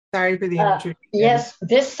Sorry for the intrusion. Yes,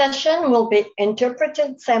 this session will be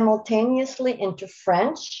interpreted simultaneously into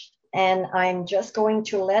French, and I'm just going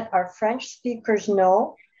to let our French speakers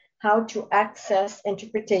know how to access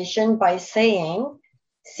interpretation by saying,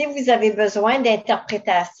 si vous avez besoin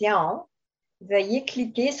d'interprétation, veuillez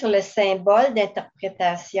cliquer sur le symbole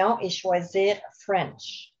d'interprétation et choisir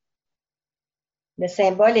French. Le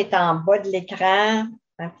symbole est en bas de l'écran,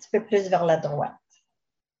 un petit peu plus vers la droite.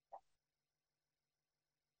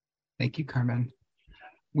 Thank you, Carmen.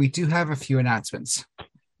 We do have a few announcements.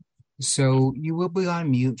 So you will be on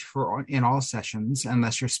mute in all sessions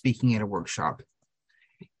unless you're speaking at a workshop.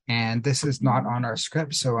 And this is not on our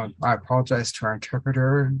script, so I apologize to our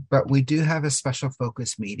interpreter, but we do have a special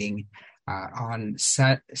focus meeting on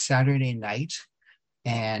Saturday night.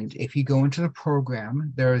 And if you go into the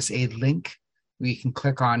program, there is a link you can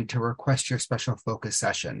click on to request your special focus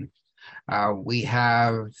session. We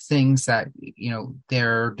have things that,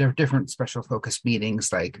 there are different special focus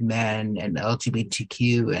meetings like men and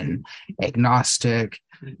LGBTQ and agnostic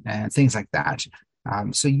and things like that.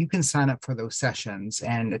 So you can sign up for those sessions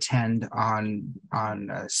and attend on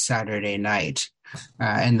Saturday night.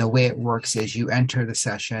 And the way it works is you enter the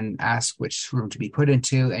session, ask which room to be put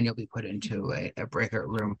into, and you'll be put into a breakout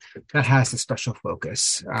room that has a special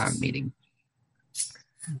focus meeting.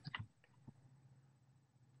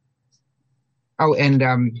 Oh,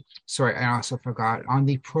 and sorry, I also forgot, on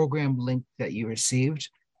the program link that you received,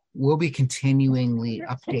 we'll be continually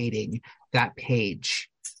updating that page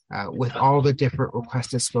with all the different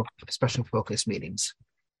requested special focus meetings.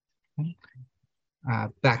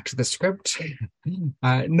 Back to the script.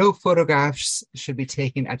 No photographs should be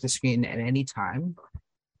taken at the screen at any time.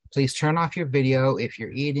 Please turn off your video if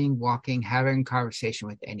you're eating, walking, having a conversation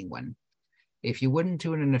with anyone. If you wouldn't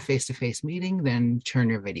do it in a face-to-face meeting, then turn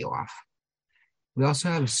your video off. We also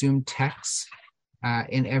have Zoom texts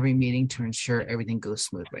in every meeting to ensure everything goes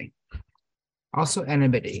smoothly. Also,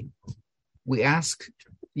 anonymity. We ask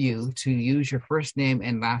you to use your first name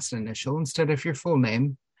and last initial instead of your full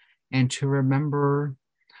name, and to remember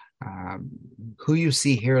who you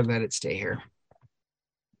see here, let it stay here.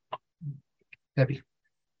 Debbie.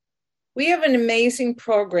 We have an amazing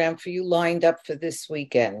program for you lined up for this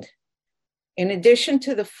weekend. In addition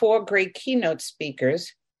to the 4 great keynote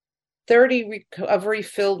speakers, 30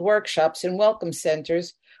 recovery-filled workshops and welcome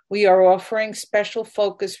centers, we are offering special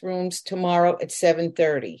focus rooms tomorrow at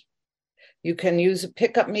 7:30. You can use a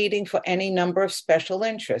pickup meeting for any number of special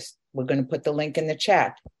interests. We're going to put the link in the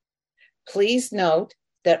chat. Please note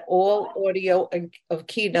that all audio of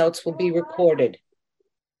keynotes will be recorded.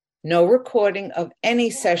 No recording of any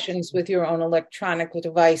sessions with your own electronic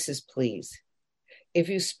devices, please. If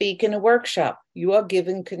you speak in a workshop, you are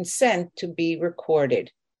given consent to be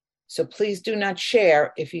recorded. So please do not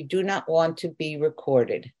share if you do not want to be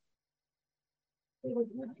recorded.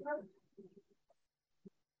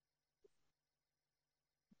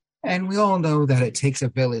 And we all know that it takes a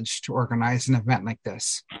village to organize an event like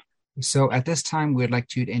this. So at this time, we'd like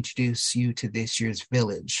to introduce you to this year's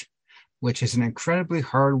village, which is an incredibly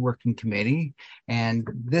hard-working committee, and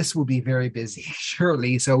this will be very busy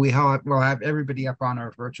shortly. So we'll have everybody up on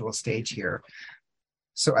our virtual stage here.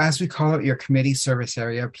 So as we call out your committee service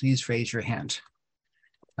area, please raise your hand.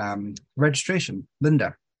 Registration,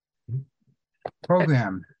 Linda.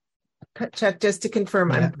 Program. Chuck, just to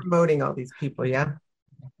confirm, I'm promoting all these people, yeah?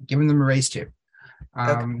 Giving them a raise too.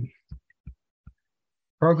 Okay.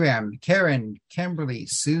 Program, Karen, Kimberly,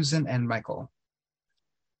 Susan, and Michael.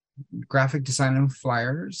 Graphic design and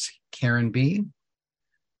flyers, Karen B.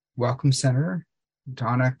 Welcome Center,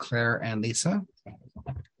 Donna, Claire, and Lisa.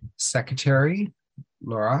 Secretary,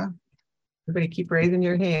 Laura. Everybody keep raising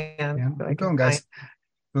your hand. Yeah, keep going, guys.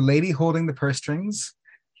 The lady holding the purse strings,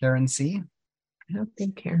 Karen C. I don't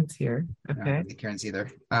think Karen's here. Okay. I don't think Karen's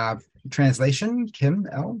either. Translation, Kim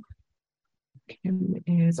L. Kim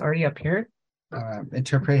is already up here.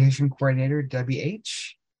 Interpretation coordinator, Debbie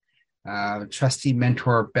H. Trustee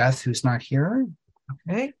mentor, Beth, who's not here.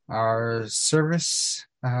 Okay. Our service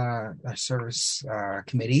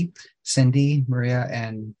committee, Cindy, Maria,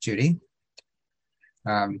 and Judy.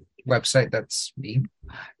 Website, that's me.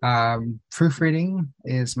 Proofreading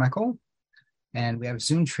is Michael. And we have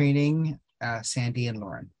Zoom training, Sandy and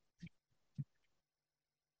Lauren.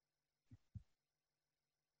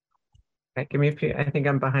 Okay, give me a few. I think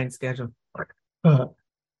I'm behind schedule. I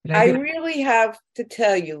really have to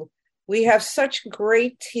tell you, we have such a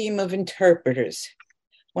great team of interpreters.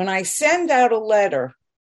 When I send out a letter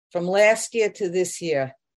from last year to this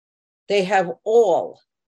year, they have all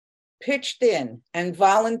pitched in and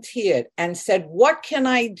volunteered and said, what can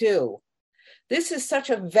I do? This is such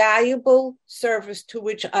a valuable service to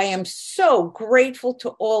which I am so grateful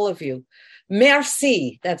to all of you.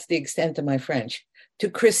 Merci, that's the extent of my French, to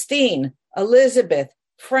Christine, Elizabeth,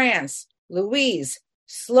 France, Louise,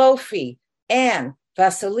 Slofi, Anne,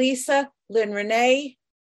 Vasilisa, Lynn Renee,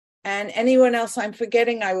 and anyone else I'm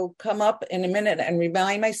forgetting. I will come up in a minute and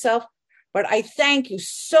remind myself. But I thank you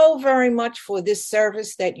so very much for this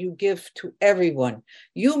service that you give to everyone.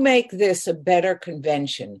 You make this a better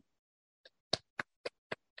convention.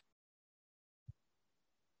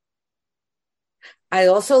 I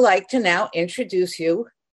also like to now introduce you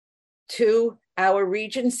to our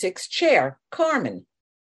Region 6 Chair, Carmen.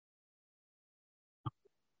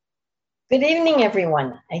 Good evening,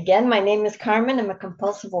 everyone. Again, my name is Carmen. I'm a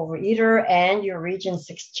compulsive overeater and your Region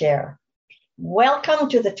 6 Chair. Welcome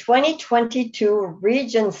to the 2022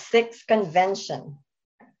 Region 6 Convention.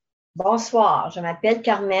 Bonsoir, je m'appelle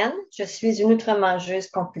Carmen, je suis une outre-mangeuse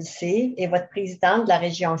compulsive et votre présidente de la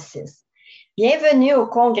Région 6. Bienvenue au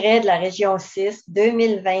Congrès de la Région 6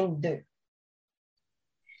 2022.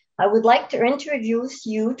 I would like to introduce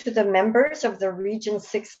you to the members of the Region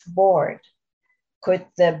 6 board. Could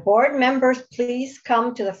the board members please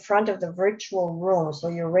come to the front of the virtual room? So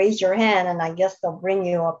you raise your hand and I guess they'll bring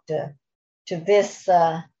you up to this,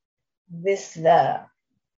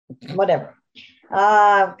 whatever.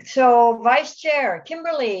 So Vice Chair,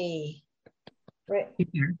 Kimberly. There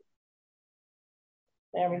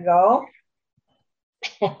we go.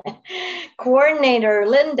 Coordinator,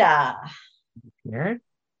 Linda. Here.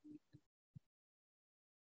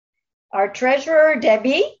 Our treasurer,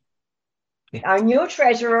 Debbie. Our new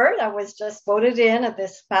treasurer that was just voted in at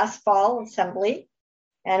this past fall assembly.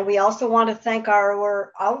 And we also want to thank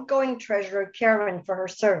our outgoing treasurer, Karen, for her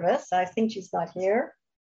service. I think she's not here.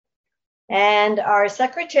 And our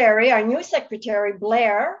secretary, our new secretary,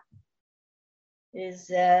 Blair, is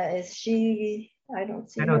she? I don't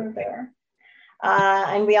see her there.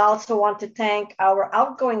 And we also want to thank our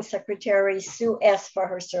outgoing secretary, Sue S., for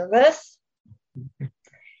her service.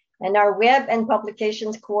 And our web and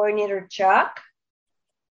publications coordinator, Chuck.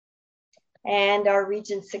 And our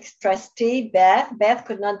Region 6 trustee, Beth. Beth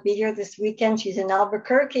could not be here this weekend. She's in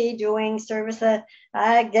Albuquerque doing service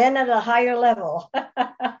again at a higher level.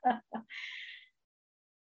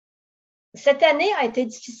 Cette année a été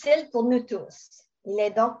difficile pour nous tous. Il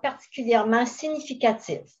est donc particulièrement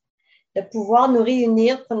significatif de pouvoir nous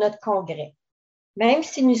réunir pour notre congrès, même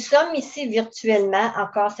si nous sommes ici virtuellement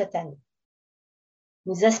encore cette année.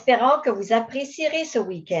 Nous espérons que vous apprécierez ce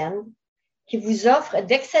week-end qui vous offre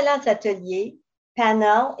d'excellents ateliers,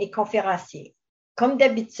 panels et conférenciers. Comme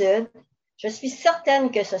d'habitude, je suis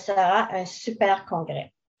certaine que ce sera un super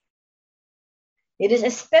congrès. It is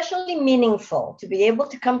especially meaningful to be able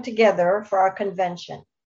to come together for our convention,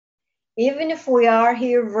 even if we are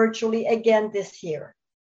here virtually again this year.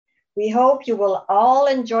 We hope you will all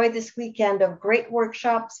enjoy this weekend of great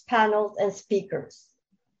workshops, panels, and speakers.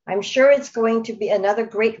 I'm sure it's going to be another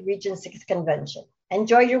great Region 6 convention.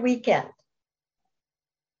 Enjoy your weekend.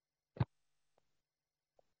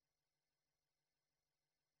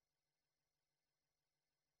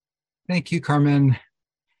 Thank you, Carmen.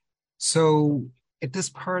 So at this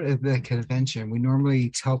part of the convention, we normally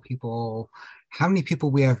tell people how many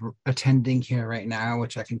people we have attending here right now,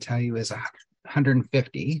 which I can tell you is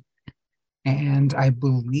 150. And I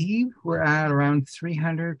believe we're at around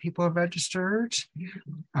 300 people have registered,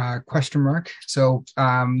 question mark. So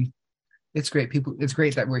it's great. It's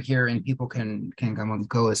great that we're here and people can come and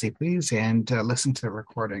go as they please and listen to the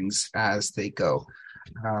recordings as they go.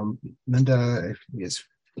 Linda is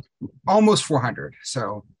almost 400.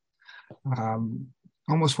 So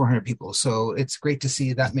almost 400 people. So it's great to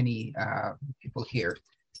see that many people here.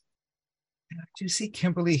 I do see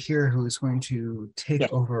Kimberly here who is going to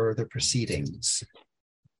take over the proceedings.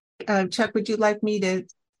 Chuck, would you like me to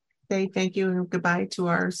say thank you and goodbye to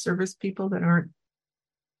our service people that aren't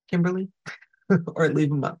Kimberly or leave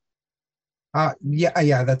them up?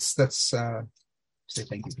 Yeah, that's say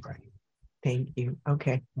thank you, goodbye. Thank you.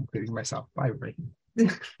 Okay. Including myself. Bye, everybody.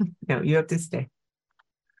 No, you have to stay.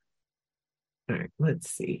 All right, let's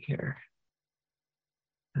see here.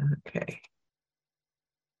 Okay.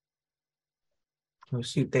 Oh,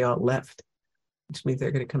 shoot, they all left, which means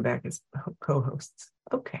they're going to come back as co-hosts.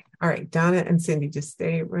 Okay. All right. Donna and Cindy, just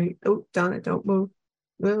stay right. Oh, Donna, don't move.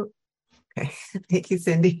 Well, okay. Thank you,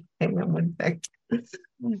 Cindy. Hang on one sec. I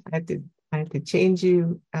have to change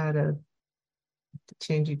you to an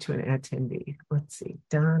attendee. Let's see.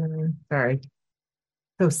 Donna, sorry.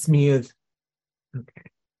 So smooth. Okay.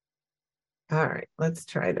 All right. Let's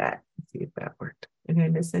try that. Let's see if that worked. Did I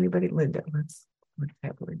miss anybody? Linda. Let's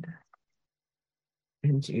have Linda.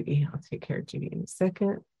 And Judy, I'll take care of Judy in a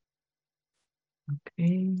second.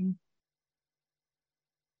 Okay.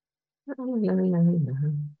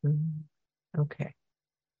 Okay.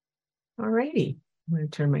 All righty. I'm going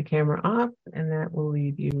to turn my camera off, and that will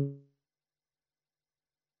leave you.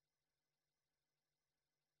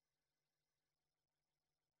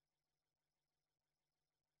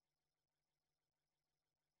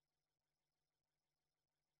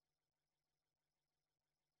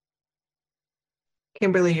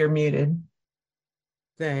 Kimberly, you're muted.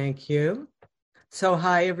 Thank you. So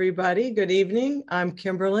hi, everybody. Good evening. I'm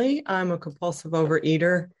Kimberly. I'm a compulsive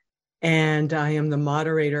overeater, and I am the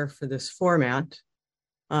moderator for this format.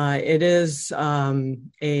 It is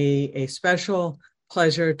a special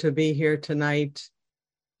pleasure to be here tonight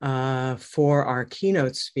for our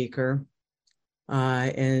keynote speaker.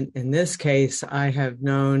 In this case, I have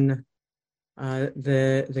known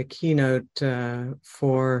the keynote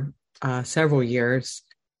for several years,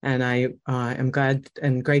 and I am glad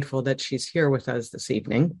and grateful that she's here with us this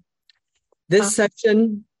evening. This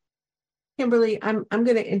session, Kimberly, I'm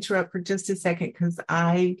going to interrupt for just a second because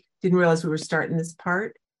I didn't realize we were starting this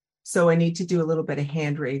part. So I need to do a little bit of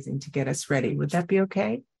hand raising to get us ready. Would that be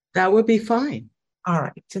okay? that would be fine. All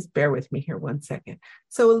right, just bear with me here 1 second.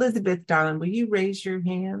 So Elizabeth, darling, will you raise your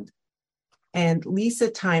hand? And Lisa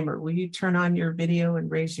Timer, will you turn on your video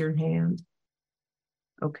and raise your hand?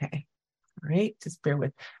 Okay. All right, just bear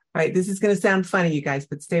with. All right, this is going to sound funny, you guys,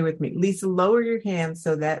 but stay with me. Lisa, lower your hand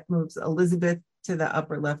so that moves Elizabeth to the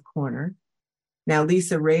upper left corner. Now,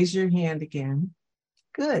 Lisa, raise your hand again.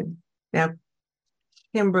 Good. Now,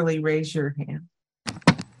 Kimberly, raise your hand.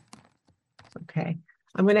 Okay.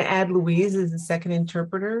 I'm going to add Louise as a second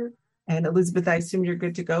interpreter. And Elizabeth, I assume you're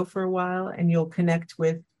good to go for a while, and you'll connect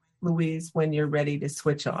with Louise when you're ready to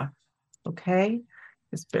switch off. Okay?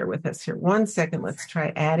 Just bear with us here 1 second. Let's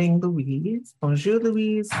try adding Louise. Bonjour,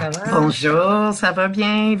 Louise. Ça va? Bonjour, ça va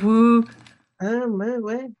bien, vous?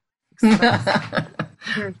 Ouais.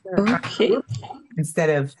 Okay. Instead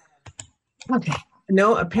of, okay.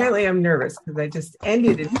 No, apparently I'm nervous because I just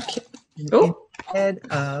ended it instead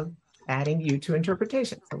of adding you to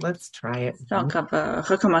interpretation. So let's try it. Donc, on va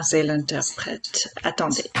recommencer l'interprète.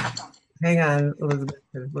 Attendez. Hang on, Elizabeth,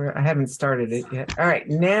 because I haven't started it yet. All right,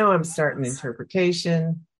 now I'm starting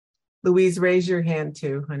interpretation. Louise, raise your hand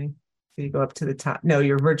too, honey. So you go up to the top. No,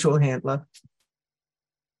 your virtual hand, love.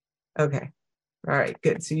 Okay. All right,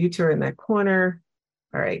 good. So you two are in that corner.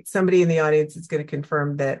 All right, somebody in the audience is going to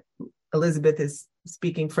confirm that Elizabeth is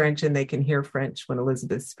speaking French and they can hear French when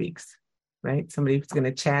Elizabeth speaks, right? Somebody who's going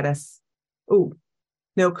to chat us. Oh,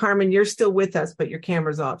 no, Carmen, you're still with us, but your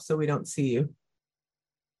camera's off, so we don't see you.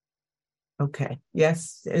 Okay,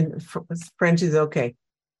 yes, and French is okay.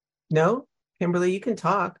 No, Kimberly, you can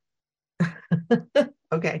talk.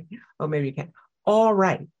 Okay, oh, maybe you can. All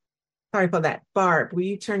right, sorry for that. Barb, will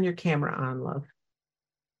you turn your camera on, love?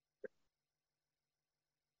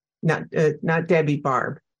 Not Debbie,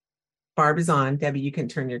 Barb. Barb is on. Debbie, you can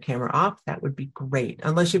turn your camera off. That would be great.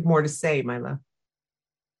 Unless you have more to say, my love.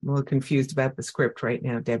 I'm a little confused about the script right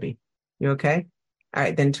now, Debbie. You okay? All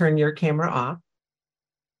right, then turn your camera off.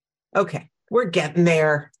 Okay, we're getting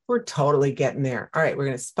there. We're totally getting there. All right, we're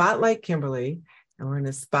going to spotlight Kimberly and we're going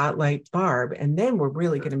to spotlight Barb, and then we're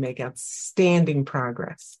really going to make outstanding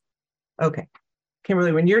progress. Okay,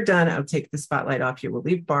 Kimberly, when you're done, I'll take the spotlight off you. We'll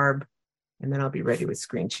leave Barb, and then I'll be ready with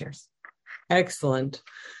screen shares. Excellent.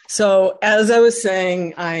 So as I was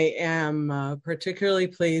saying, I am particularly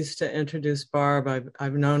pleased to introduce Barb.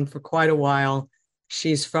 I've known for quite a while.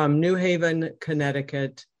 She's from New Haven,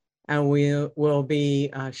 Connecticut, and we will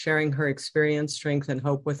be sharing her experience, strength, and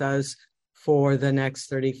hope with us for the next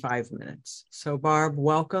 35 minutes. So Barb,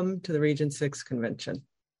 welcome to the Region 6 Convention.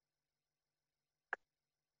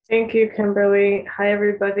 Thank you, Kimberly. Hi,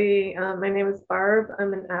 everybody. My name is Barb.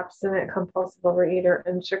 I'm an abstinent compulsive overeater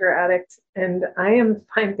and sugar addict, and I am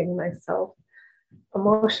finding myself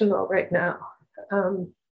emotional right now.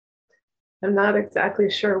 I'm not exactly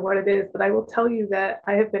sure what it is, but I will tell you that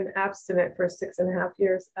I have been abstinent for 6.5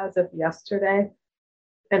 years as of yesterday,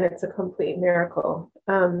 and it's a complete miracle.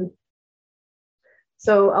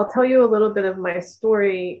 So I'll tell you a little bit of my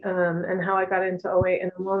story and how I got into OA in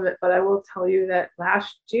a moment, but I will tell you that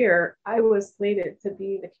last year I was slated to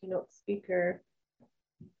be the keynote speaker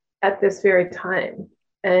at this very time.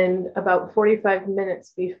 And about 45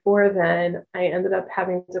 minutes before then, I ended up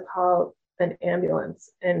having to call an ambulance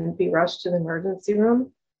and be rushed to the emergency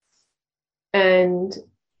room. And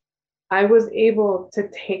I was able to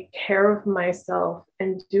take care of myself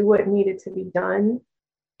and do what needed to be done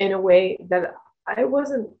in a way that I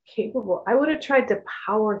wasn't capable. I would have tried to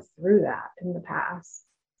power through that in the past.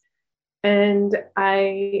 And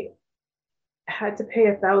I had to pay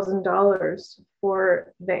 $1,000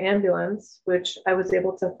 for the ambulance, which I was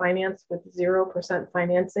able to finance with 0%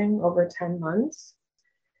 financing over 10 months.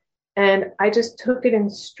 And I just took it in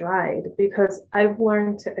stride because I've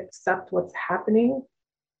learned to accept what's happening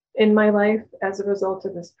in my life as a result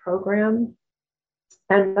of this program.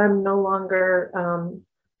 And I'm no longer,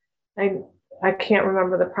 I can't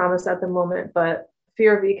remember the promise at the moment, but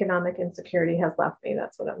fear of economic insecurity has left me.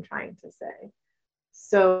 That's what I'm trying to say.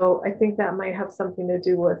 So I think that might have something to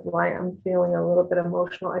do with why I'm feeling a little bit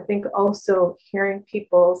emotional. I think also hearing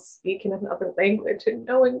people speak in another language and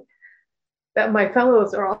knowing that my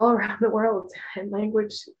fellows are all around the world, and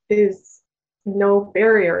language is no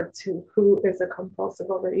barrier to who is a compulsive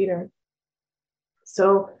overeater.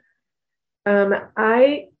 So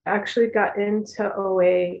I actually got into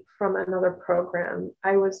OA from another program.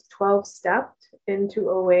 I was 12 stepped into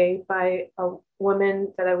OA by a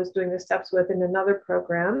woman that I was doing the steps with in another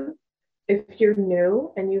program. If you're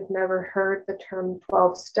new and you've never heard the term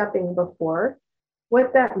 12 stepping before,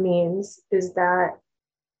 what that means is that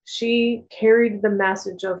she carried the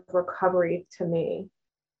message of recovery to me.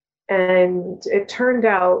 And it turned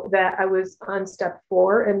out that I was on step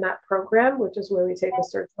 4 in that program, which is where we take a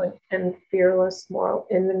searchlight and fearless moral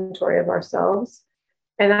inventory of ourselves.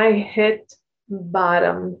 And I hit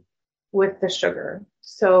bottom with the sugar.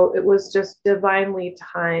 So it was just divinely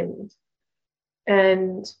timed.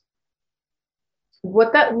 And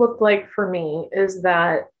what that looked like for me is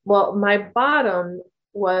that, well, my bottom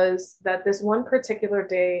was that this one particular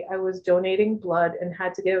day I was donating blood and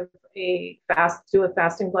had to do a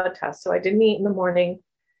fasting blood test. So I didn't eat in the morning,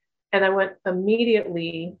 and I went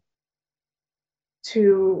immediately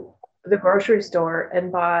to the grocery store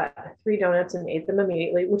and bought 3 donuts and ate them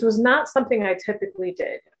immediately, which was not something I typically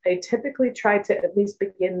did. I typically tried to at least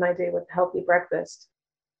begin my day with a healthy breakfast.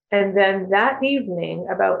 And then that evening,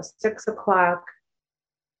 about 6 o'clock,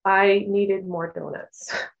 I needed more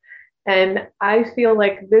donuts. And I feel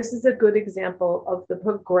like this is a good example of the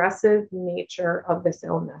progressive nature of this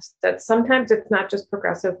illness, that sometimes it's not just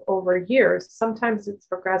progressive over years, sometimes it's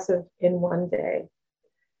progressive in one day.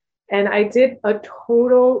 And I did a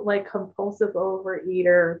total like compulsive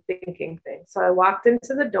overeater thinking thing. So I walked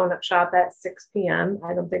into the donut shop at 6 p.m.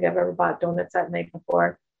 I don't think I've ever bought donuts that night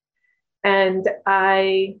before. And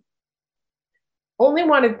I only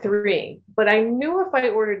wanted 3, but I knew if I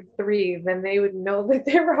ordered 3, then they would know that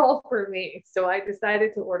they were all for me. So I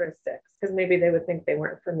decided to order 6 because maybe they would think they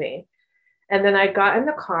weren't for me. And then I got in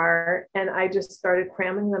the car and I just started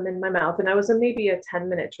cramming them in my mouth. And I was maybe a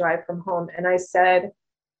 10-minute drive from home. And I said,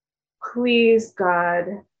 please, God,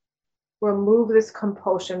 remove this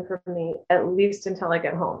compulsion from me, at least until I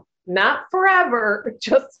get home. Not forever,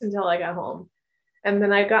 just until I got home. And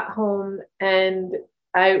then I got home and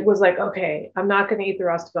I was like, okay, I'm not going to eat the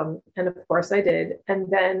rest of them. And of course I did.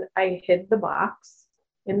 And then I hid the box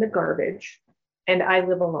in the garbage and I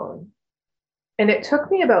live alone. And it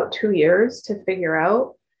took me about 2 years to figure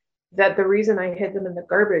out that the reason I hid them in the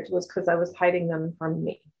garbage was because I was hiding them from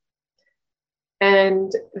me.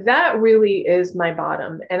 And that really is my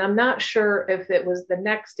bottom. And I'm not sure if it was the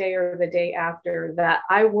next day or the day after that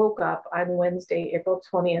I woke up on Wednesday, April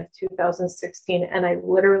 20th, 2016, and I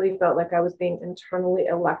literally felt like I was being internally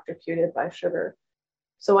electrocuted by sugar.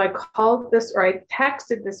 So I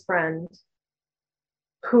texted this friend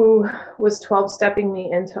who was 12-stepping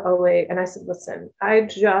me into OA. And I said, listen, I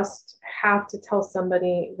just have to tell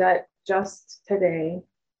somebody that just today,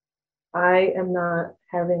 I am not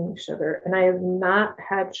having sugar, and I have not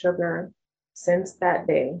had sugar since that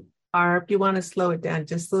day. Or if you want to slow it down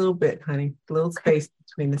just a little bit, honey, a little space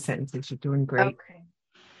between the sentences. You're doing great. Okay.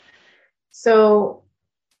 So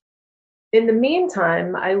in the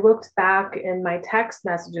meantime, I looked back in my text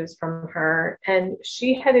messages from her, and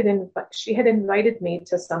she had invited me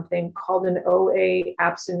to something called an OA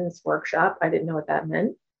abstinence workshop. I didn't know what that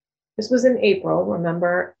meant. This was in April,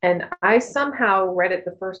 remember? And I somehow read it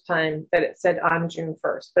the first time that it said on June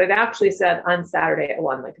 1st, but it actually said on Saturday at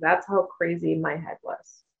 1. Like, that's how crazy my head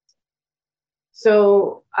was.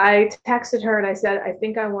 So I texted her and I said, I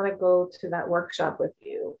think I want to go to that workshop with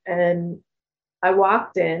you. And I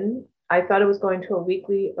walked in. I thought it was going to a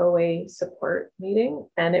weekly OA support meeting.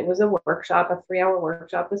 And it was a workshop, a 3-hour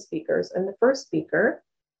workshop with speakers. And the first speaker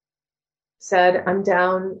said, I'm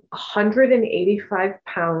down 185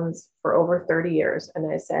 pounds for over 30 years.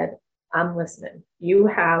 And I said, I'm listening. You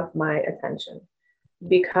have my attention,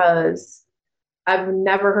 because I've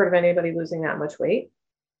never heard of anybody losing that much weight.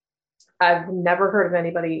 I've never heard of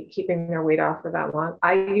anybody keeping their weight off for that long.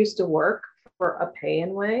 I used to work for a pay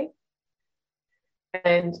and weigh.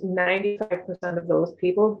 And 95% of those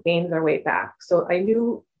people gained their weight back. So I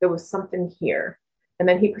knew there was something here. And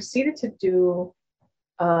then he proceeded to do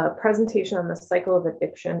a presentation on the cycle of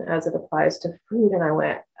addiction as it applies to food. And I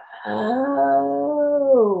went,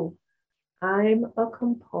 oh, I'm a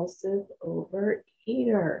compulsive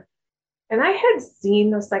overeater. And I had seen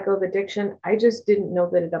the cycle of addiction. I just didn't know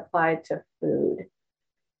that it applied to food.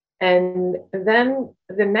 And then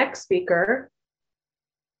the next speaker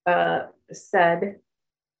said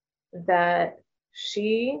that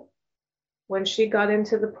when she got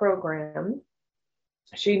into the program,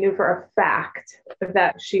 she knew for a fact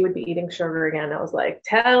that she would be eating sugar again. I was like,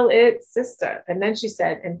 tell it, sister. And then she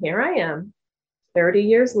said, and here I am, 30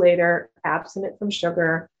 years later, abstinent from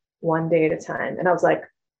sugar, one day at a time. And I was like,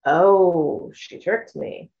 oh, she tricked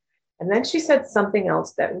me. And then she said something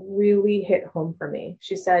else that really hit home for me.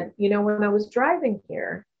 She said, you know, when I was driving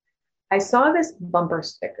here, I saw this bumper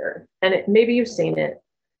sticker, and maybe you've seen it.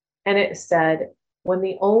 And it said, when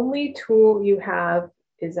the only tool you have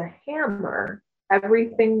is a hammer,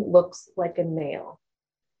 everything looks like a nail.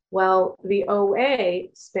 Well, the OA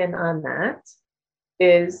spin on that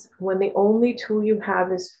is when the only tool you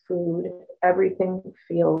have is food, everything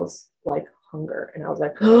feels like hunger. And I was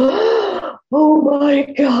like, oh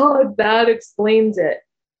my God, that explains it.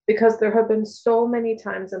 Because there have been so many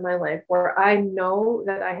times in my life where I know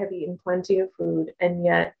that I have eaten plenty of food and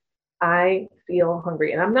yet I feel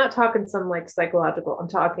hungry. And I'm not talking some like psychological, I'm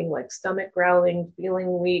talking like stomach growling,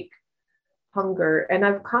 feeling weak, hunger. And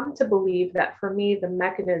I've come to believe that for me, the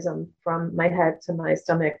mechanism from my head to my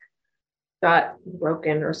stomach got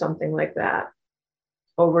broken or something like that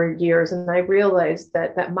over years. And I realized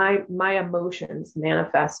that my emotions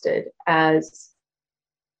manifested as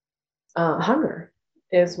hunger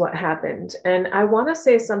is what happened. And I want to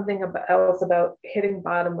say something else about hitting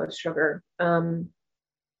bottom with sugar. And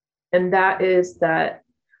that is that,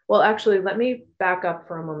 well, actually, let me back up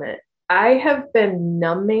for a moment. I have been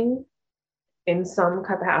numbing in some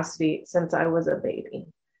capacity since I was a baby.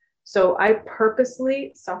 So I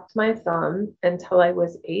purposely sucked my thumb until I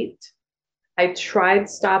was 8. I tried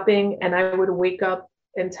stopping and I would wake up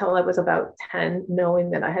until I was about 10,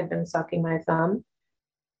 knowing that I had been sucking my thumb.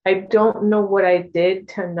 I don't know what I did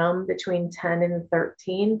to numb between 10 and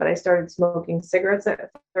 13, but I started smoking cigarettes at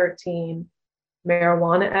 13,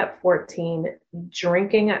 marijuana at 14,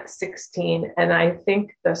 drinking at 16. And I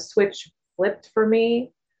think the switch flipped for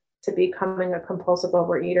me to becoming a compulsive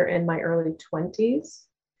overeater in my early 20s.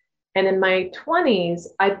 And in my 20s,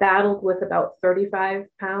 I battled with about 35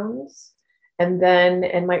 pounds. And then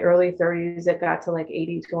in my early 30s, it got to like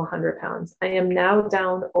 80 to 100 pounds. I am now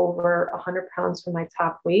down over 100 pounds from my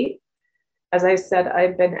top weight. As I said,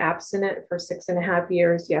 I've been abstinent for 6.5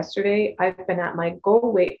 years yesterday. I've been at my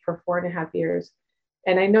goal weight for 4.5 years.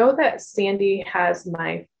 And I know that Sandy has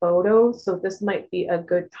my photos, so this might be a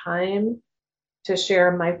good time to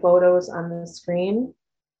share my photos on the screen.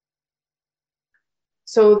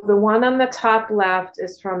 So the one on the top left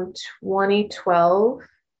is from 2012.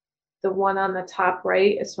 The one on the top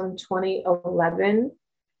right is from 2011.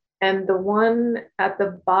 And the one at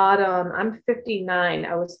the bottom, I'm 59.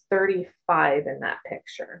 I was 35 in that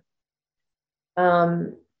picture.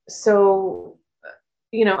 So,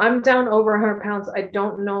 you know, I'm down over 100 pounds. I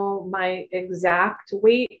don't know my exact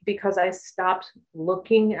weight because I stopped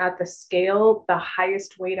looking at the scale. The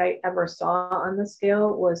highest weight I ever saw on the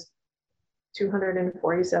scale was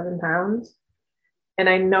 247 pounds. And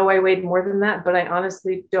I know I weighed more than that, but I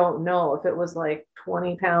honestly don't know if it was like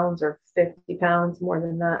 20 pounds or 50 pounds more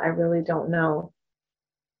than that. I really don't know.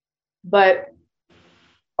 But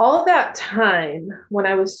all that time when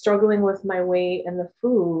I was struggling with my weight and the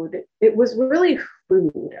food, it was really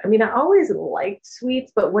food. I mean, I always liked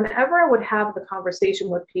sweets, but whenever I would have the conversation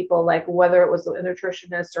with people, like whether it was a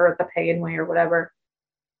nutritionist or at the Pay and Way or whatever,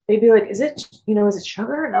 they'd be like, is it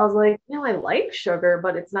sugar? And I was like, I like sugar,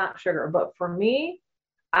 but it's not sugar. But for me,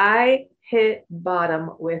 I hit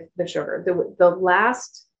bottom with the sugar. The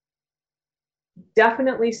last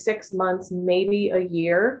definitely 6 months, maybe a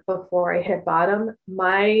year before I hit bottom,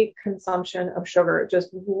 my consumption of sugar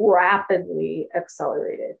just rapidly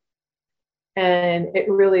accelerated. And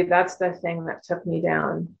that's the thing that took me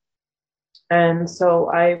down. And so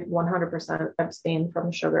I 100% abstained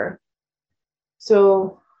from sugar.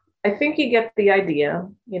 So I think you get the idea.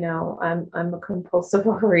 I'm a compulsive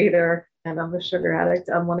overeater and I'm a sugar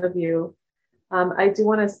addict. I'm one of you. I do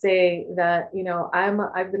want to say that,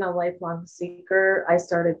 I've been a lifelong seeker. I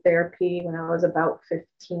started therapy when I was about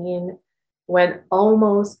 15, went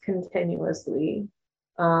almost continuously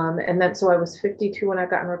And then, so I was 52 when I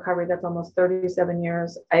got in recovery. That's almost 37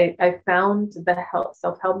 years. I found the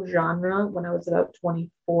self-help genre when I was about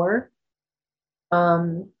 24.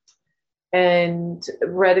 Um, and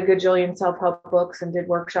read a gajillion self-help books and did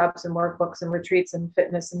workshops and workbooks and retreats and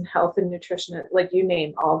fitness and health and nutrition, like you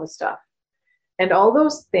name all the stuff. And all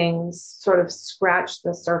those things sort of scratched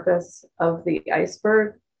the surface of the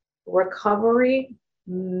iceberg. Recovery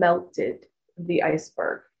melted the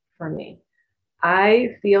iceberg for me.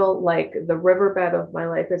 I feel like the riverbed of my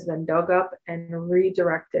life has been dug up and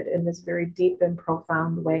redirected in this very deep and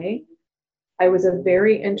profound way. I was a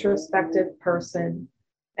very introspective person,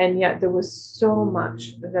 and yet there was so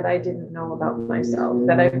much that I didn't know about myself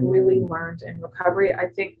that I really learned in recovery. I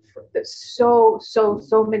think there's so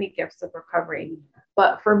many gifts of recovery.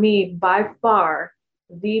 But for me, by far,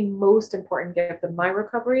 the most important gift of my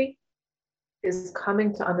recovery is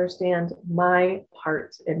coming to understand my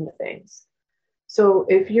part in the things. So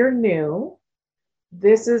if you're new,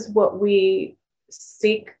 this is what we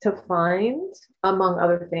seek to find, among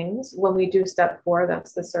other things, when we do step 4.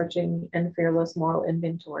 That's the searching and fearless moral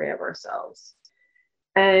inventory of ourselves.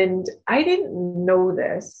 And I didn't know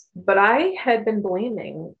this, but I had been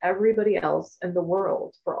blaming everybody else in the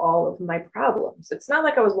world for all of my problems. It's not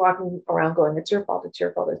like I was walking around going, it's your fault, it's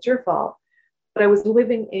your fault, it's your fault. But I was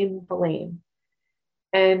living in blame.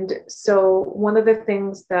 And so one of the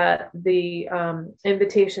things that the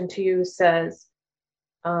invitation to you says,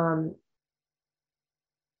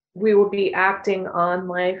 we will be acting on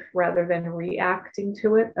life rather than reacting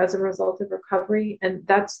to it as a result of recovery. And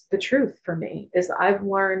that's the truth for me, is I've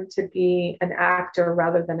learned to be an actor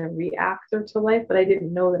rather than a reactor to life, but I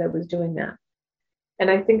didn't know that I was doing that.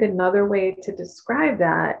 And I think another way to describe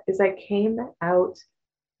that is I came out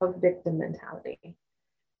of victim mentality.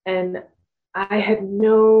 And I had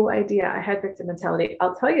no idea I had victim mentality.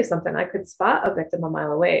 I'll tell you something, I could spot a victim a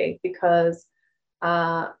mile away because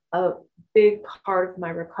a big part of my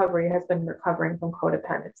recovery has been recovering from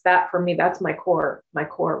codependence. That for me, that's my core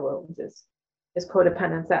wounds is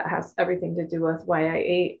codependence. That has everything to do with why I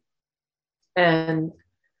ate. And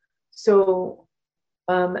so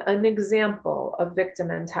an example of victim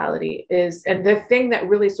mentality is, and the thing that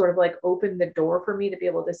really sort of like opened the door for me to be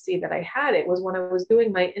able to see that I had it was when I was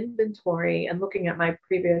doing my inventory and looking at my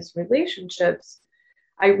previous relationships.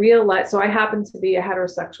 I realized, so I happen to be a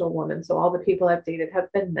heterosexual woman. So all the people I've dated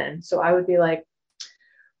have been men. So I would be like,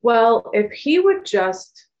 well, if he would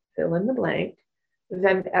just fill in the blank,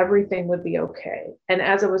 then everything would be okay. And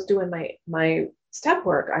as I was doing my step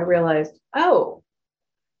work, I realized, oh,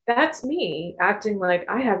 that's me acting like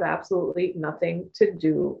I have absolutely nothing to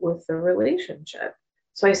do with the relationship.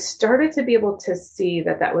 So I started to be able to see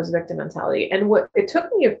that that was victim mentality. And what it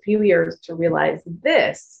took me a few years to realize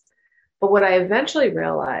this. But what I eventually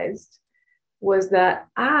realized was that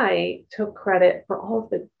I took credit for all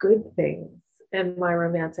of the good things in my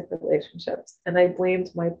romantic relationships. And I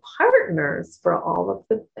blamed my partners for all of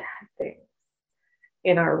the bad things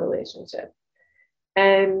in our relationship.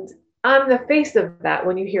 And on the face of that,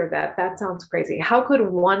 when you hear that, that sounds crazy. How could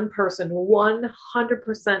one person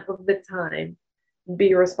 100% of the time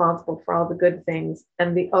be responsible for all the good things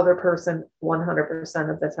and the other person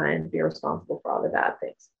 100% of the time be responsible for all the bad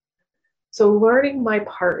things? So learning my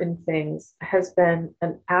part in things has been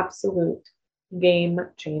an absolute game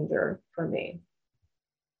changer for me.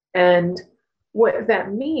 And what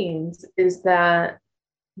that means is that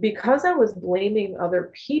because I was blaming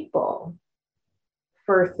other people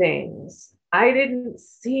for things, I didn't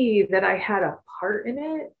see that I had a part in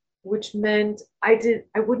it, which meant I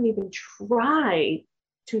wouldn't even try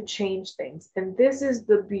to change things. And this is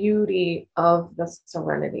the beauty of the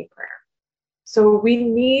Serenity Prayer. So we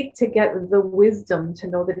need to get the wisdom to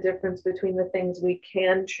know the difference between the things we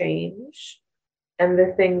can change and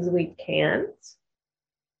the things we can't.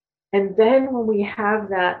 And then when we have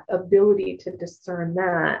that ability to discern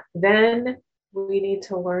that, then we need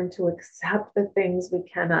to learn to accept the things we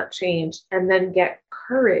cannot change and then get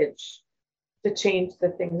courage to change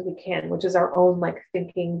the things we can, which is our own like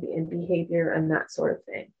thinking and behavior and that sort of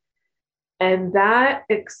thing. And that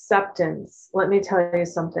acceptance, let me tell you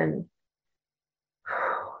something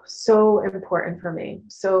so important for me.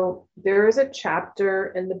 So there is a chapter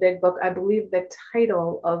in the big book. I believe the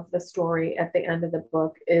title of the story at the end of the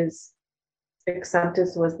book is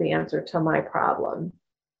Acceptance Was the Answer to My Problem.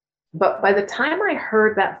 But by the time I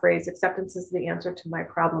heard that phrase, acceptance is the answer to my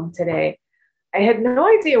problem today, I had no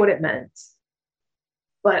idea what it meant.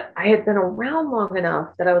 But I had been around long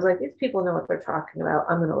enough that I was like, these people know what they're talking about.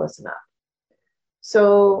 I'm going to listen up.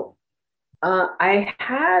 So I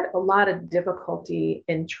had a lot of difficulty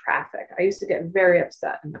in traffic. I used to get very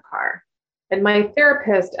upset in the car. And my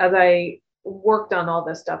therapist, as I worked on all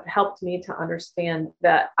this stuff, helped me to understand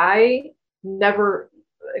that I never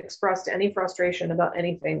expressed any frustration about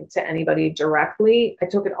anything to anybody directly. I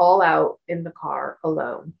took it all out in the car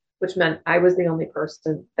alone, which meant I was the only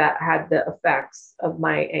person that had the effects of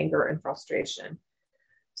my anger and frustration.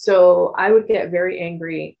 So I would get very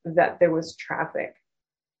angry that there was traffic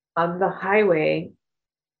on the highway,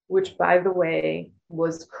 which, by the way,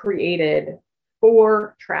 was created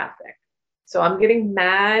for traffic. So I'm getting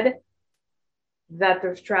mad that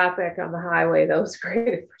there's traffic on the highway that was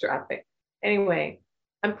created for traffic. Anyway,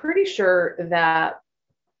 I'm pretty sure that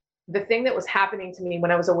the thing that was happening to me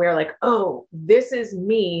when I was aware, like, oh, this is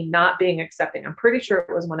me not being accepting, I'm pretty sure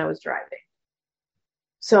it was when I was driving.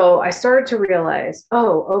 So I started to realize,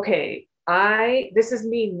 oh, okay, this is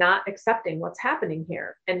me not accepting what's happening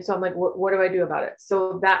here. And so I'm like, what do I do about it?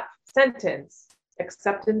 So that sentence,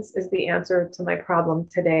 acceptance is the answer to my problem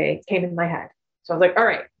today, came in my head. So I was like, all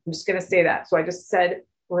right, I'm just going to say that. So I just said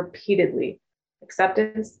repeatedly,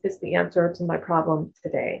 acceptance is the answer to my problem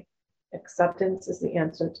today. Acceptance is the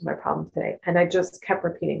answer to my problem today. And I just kept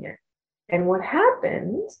repeating it. And what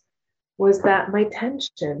happened was that my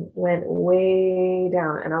tension went way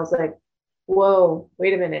down. And I was like, whoa,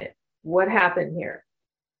 wait a minute. What happened here?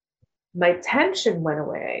 My tension went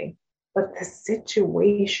away, but the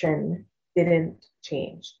situation didn't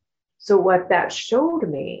change. So what that showed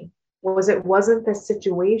me was it wasn't the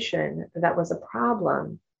situation that was a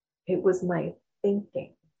problem. It was my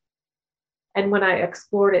thinking. And when I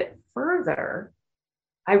explored it further,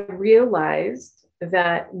 I realized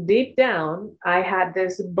that deep down, I had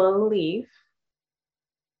this belief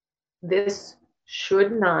this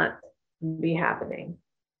should not be happening.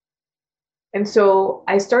 And so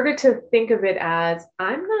I started to think of it as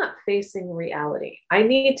I'm not facing reality. I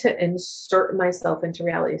need to insert myself into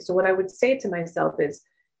reality. So what I would say to myself is,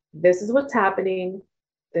 this is what's happening.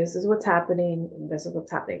 This is what's happening. This is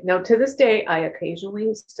what's happening. Now, to this day, I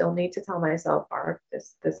occasionally still need to tell myself, this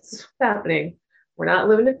is what's happening. We're not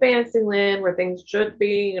living in fantasy land where things should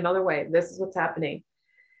be another way. This is what's happening.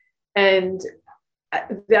 And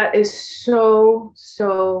that is so,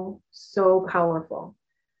 so, so powerful,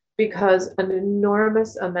 because an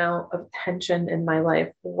enormous amount of tension in my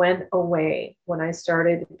life went away when I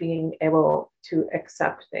started being able to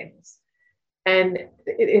accept things. And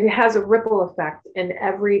it has a ripple effect in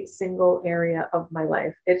every single area of my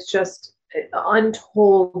life. It's just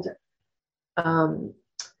untold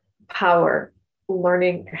power,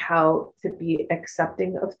 learning how to be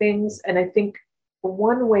accepting of things. And I think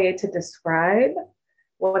one way to describe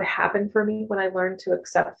what happened for me when I learned to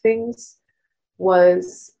accept things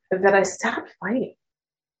was that I stopped fighting.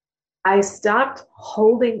 I stopped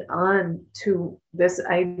holding on to this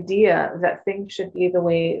idea that things should be the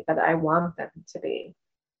way that I want them to be.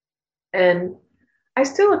 And I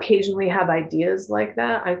still occasionally have ideas like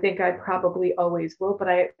that. I think I probably always will, but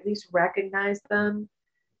I at least recognize them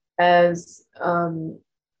as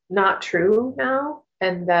not true now,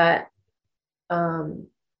 and that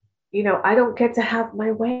I don't get to have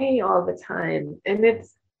my way all the time, and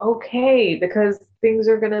it's okay, because things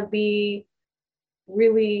are going to be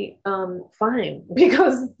really fine,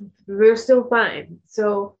 because they're still fine.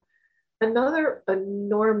 So another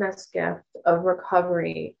enormous gift of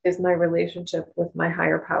recovery is my relationship with my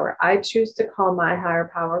higher power. I choose to call my higher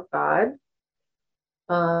power God.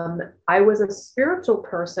 I was a spiritual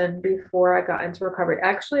person before I got into recovery.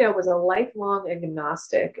 Actually, I was a lifelong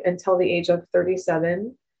agnostic until the age of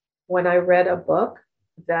 37, when I read a book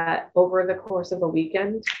that over the course of a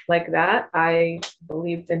weekend like that, I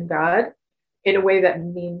believed in God in a way that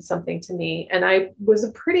means something to me. And I was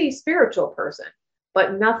a pretty spiritual person,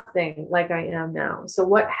 but nothing like I am now. So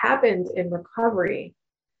what happened in recovery,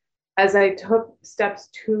 as I took steps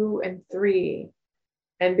 2 and 3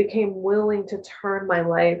 and became willing to turn my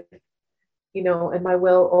life, and my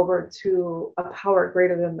will over to a power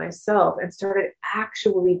greater than myself, and started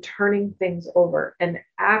actually turning things over and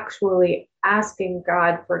actually asking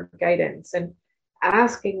God for guidance and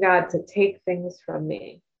asking God to take things from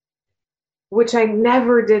me, which I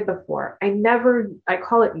never did before. I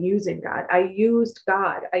call it using God. I used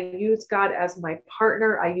God. I used God as my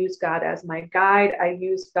partner. I used God as my guide. I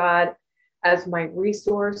used God as my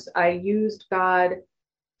resource. I used God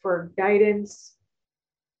for guidance,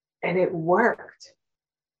 and it worked.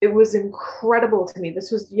 It was incredible to me.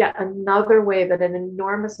 This was yet another way that an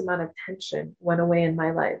enormous amount of tension went away in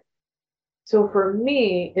my life. So for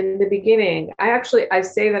me, in the beginning, I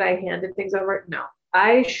say that I handed things over. No,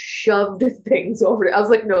 I shoved things over. I was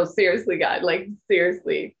like, no, seriously, God, like,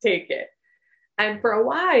 seriously, take it. And for a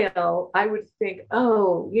while, I would think,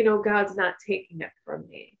 oh, God's not taking it from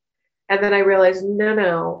me. And then I realized,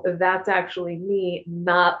 no, that's actually me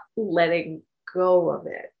not letting go of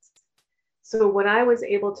it. So when I was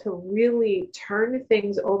able to really turn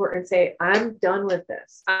things over and say, I'm done with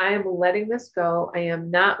this, I am letting this go, I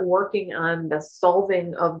am not working on the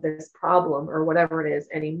solving of this problem or whatever it is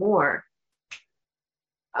anymore.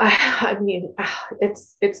 I mean,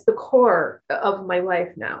 it's the core of my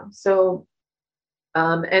life now. So,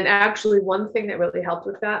 and actually, one thing that really helped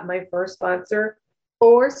with that, my first sponsor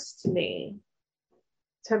forced me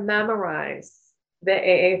to memorize the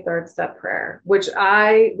AA third step prayer, which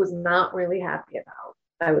I was not really happy about.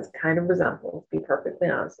 I was kind of resentful, to be perfectly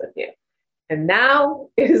honest with you. And now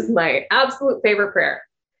it is my absolute favorite prayer.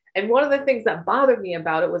 And one of the things that bothered me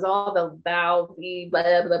about it was all the thou, thee,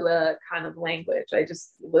 blah, blah, blah kind of language. I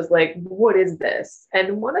just was like, what is this?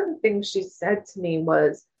 And one of the things she said to me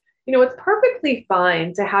was, it's perfectly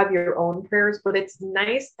fine to have your own prayers, but it's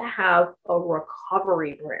nice to have a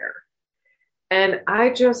recovery prayer. And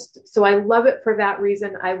so I love it for that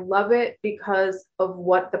reason. I love it because of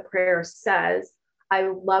what the prayer says. I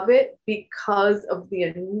love it because of the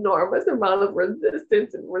enormous amount of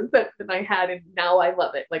resistance and resentment I had. And now I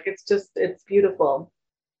love it. Like, it's beautiful.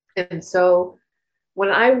 And so when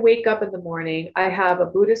I wake up in the morning, I have a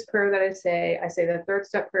Buddhist prayer that I say the third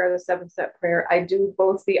step prayer, the seventh step prayer. I do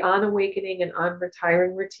both the on awakening and on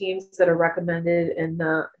retiring routines that are recommended in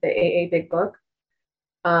the AA Big Book.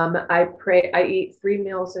 I eat 3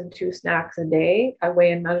 meals and 2 snacks a day. I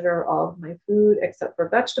weigh and measure all of my food except for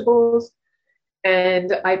vegetables.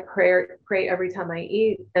 And I pray every time I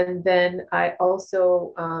eat. And then I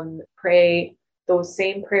also pray those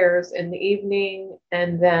same prayers in the evening.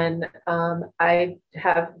 And then I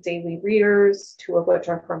have daily readers, 2 of which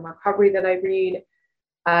are from recovery that I read.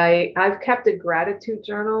 I've kept a gratitude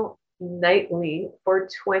journal nightly for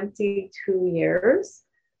 22 years.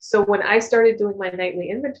 So when I started doing my nightly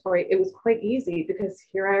inventory, it was quite easy because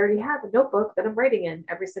here I already have a notebook that I'm writing in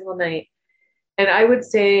every single night. And I would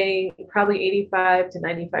say probably 85 to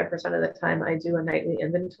 95% of the time I do a nightly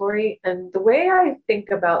inventory. And the way I think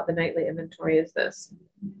about the nightly inventory is this.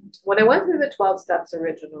 When I went through the 12 steps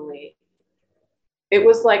originally, it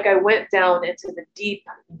was like I went down into the deep,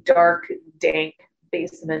 dark, dank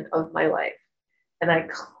basement of my life. And I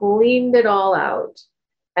cleaned it all out.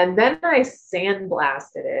 And then I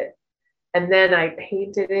sandblasted it. And then I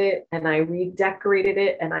painted it and I redecorated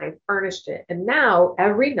it and I furnished it. And now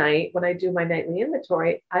every night when I do my nightly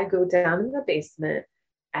inventory, I go down in the basement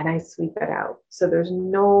and I sweep it out. So there's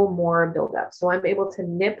no more buildup. So I'm able to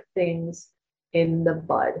nip things in the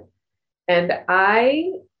bud. And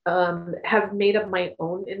I have made up my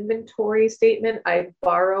own inventory statement. I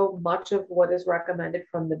borrow much of what is recommended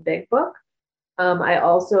from the Big Book. I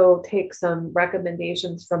also take some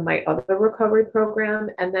recommendations from my other recovery program.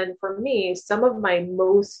 And then for me, some of my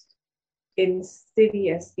most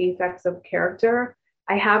insidious defects of character,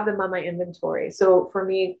 I have them on my inventory. So for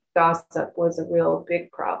me, gossip was a real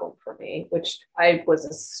big problem for me, which I was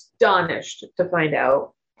astonished to find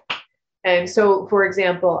out. And so, for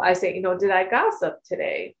example, I say, did I gossip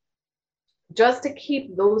today? Just to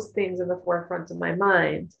keep those things in the forefront of my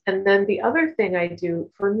mind. And then the other thing I do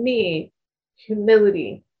for me,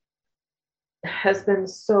 humility has been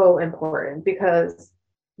so important because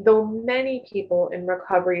though many people in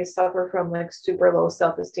recovery suffer from like super low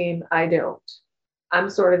self-esteem, I don't.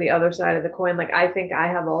 I'm sort of the other side of the coin. Like, I think I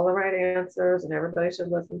have all the right answers and everybody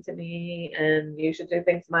should listen to me and you should do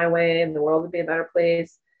things my way and the world would be a better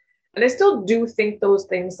place. And I still do think those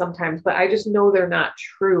things sometimes, but I just know they're not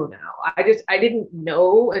true now. I didn't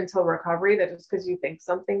know until recovery that just because you think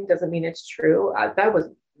something doesn't mean it's true. That was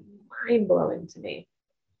mind-blowing to me.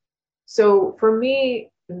 So for me,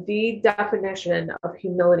 the definition of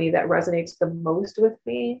humility that resonates the most with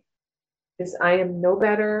me is I am no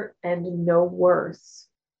better and no worse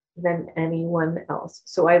than anyone else.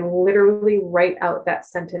 So I literally write out that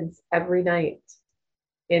sentence every night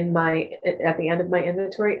at the end of my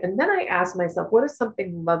inventory. And then I ask myself, what is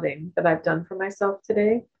something loving that I've done for myself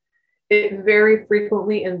today? It very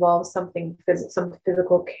frequently involves some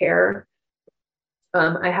physical care.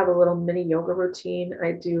 I have a little mini yoga routine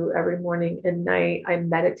I do every morning and night. I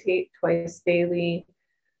meditate twice daily.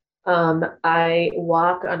 I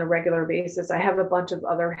walk on a regular basis. I have a bunch of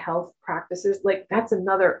other health practices. Like, that's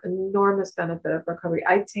another enormous benefit of recovery.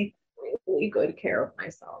 I take really good care of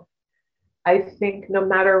myself. I think no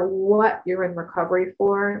matter what you're in recovery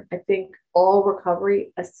for, I think all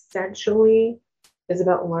recovery essentially is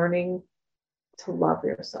about learning to love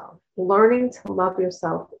yourself. Learning to love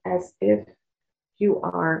yourself as if you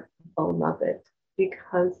are beloved,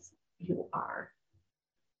 because you are.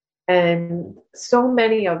 And so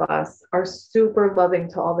many of us are super loving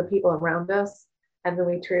to all the people around us, and then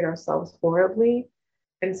we treat ourselves horribly.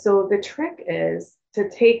 And so the trick is to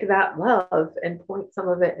take that love and point some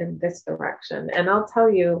of it in this direction. And I'll tell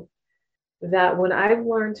you that when I've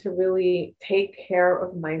learned to really take care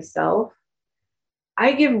of myself,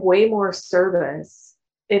 I give way more service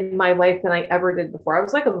in my life than I ever did before. I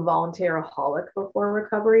was like a volunteeraholic before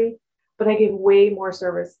recovery, but I give way more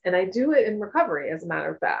service, and I do it in recovery, as a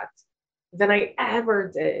matter of fact, than I ever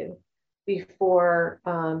did before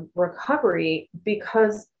recovery,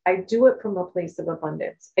 because I do it from a place of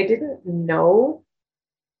abundance. I didn't know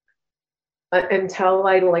until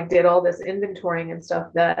I like did all this inventorying and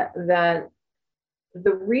stuff that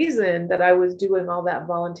the reason that I was doing all that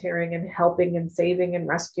volunteering and helping and saving and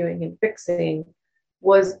rescuing and fixing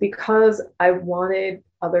was because I wanted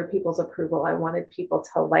other people's approval. I wanted people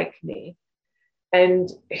to like me. And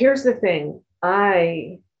here's the thing,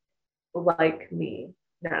 I like me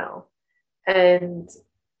now. And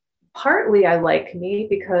partly I like me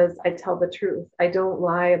because I tell the truth. I don't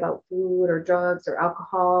lie about food or drugs or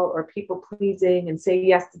alcohol or people pleasing and say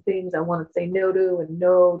yes to things I want to say no to and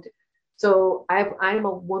no. So I'm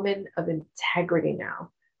a woman of integrity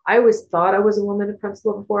now. I always thought I was a woman of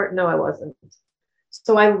principle before. No, I wasn't.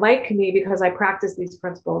 So I like me because I practice these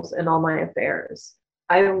principles in all my affairs.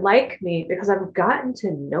 I like me because I've gotten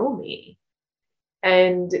to know me.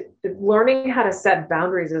 And learning how to set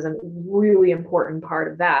boundaries is a really important part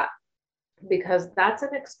of that, because that's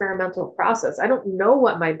an experimental process. I don't know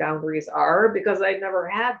what my boundaries are because I never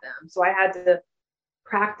had them. So I had to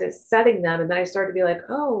practice setting them. And then I started to be like,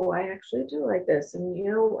 oh, I actually do like this. And,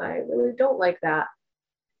 I really don't like that.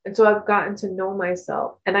 And so I've gotten to know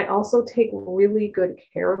myself. And I also take really good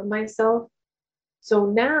care of myself. So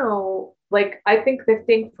now, like, I think the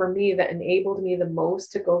thing for me that enabled me the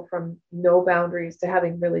most to go from no boundaries to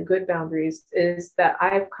having really good boundaries is that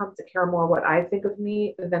I've come to care more what I think of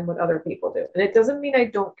me than what other people do. And it doesn't mean I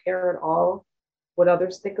don't care at all what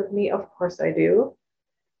others think of me. Of course I do.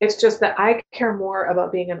 It's just that I care more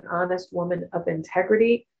about being an honest woman of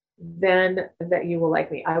integrity than that you will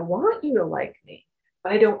like me. I want you to like me,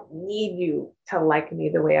 but I don't need you to like me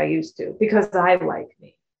the way I used to, because I like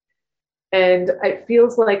me. And it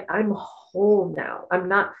feels like I'm whole now. I'm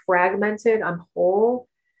not fragmented, I'm whole.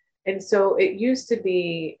 And so it used to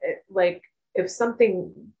be like if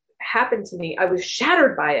something happened to me, I was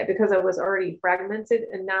shattered by it because I was already fragmented,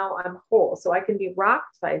 and now I'm whole. So I can be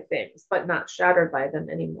rocked by things, but not shattered by them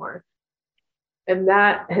anymore. And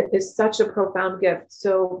that is such a profound gift.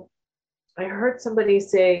 So I heard somebody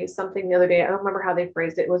say something the other day. I don't remember how they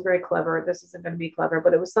phrased it. It was very clever. This isn't going to be clever,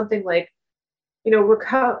 but it was something like,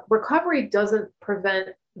 recovery doesn't prevent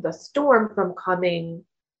the storm from coming.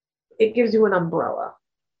 It gives you an umbrella,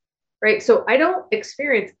 right? So I don't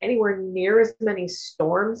experience anywhere near as many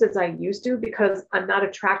storms as I used to, because I'm not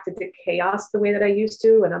attracted to chaos the way that I used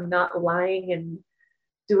to. And I'm not lying and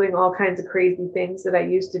doing all kinds of crazy things that I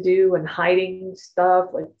used to do and hiding stuff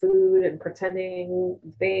like food and pretending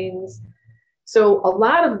things. So a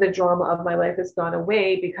lot of the drama of my life has gone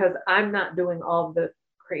away because I'm not doing all the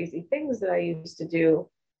crazy things that I used to do.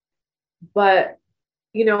 But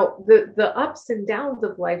the ups and downs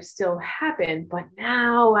of life still happen, but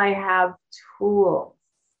now I have tools.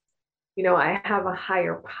 I have a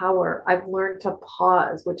higher power. I've learned to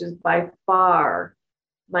pause, which is by far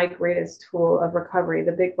my greatest tool of recovery.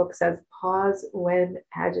 The big book says pause when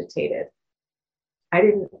agitated. I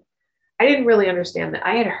didn't really understand that.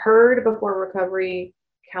 I had heard before recovery,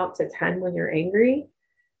 count to 10 when you're angry,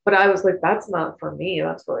 but I was like, that's not for me.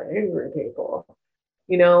 That's for angry people.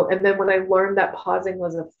 And then when I learned that pausing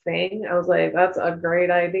was a thing, I was like, that's a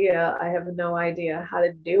great idea. I have no idea how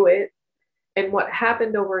to do it. And what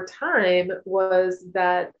happened over time was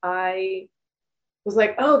that I was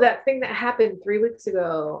like, oh, that thing that happened 3 weeks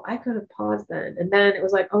ago, I could have paused then. And then it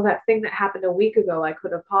was like, oh, that thing that happened a week ago, I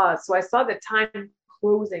could have paused. So I saw the time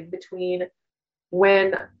closing between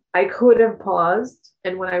when I could have paused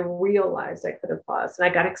and when I realized I could have paused. And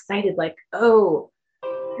I got excited, like, oh,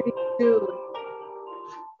 pretty soon.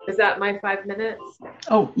 Is that my 5 minutes?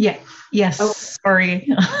 Oh, yeah. Yes. Oh. Sorry.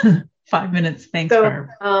 5 minutes. Thanks, Barb.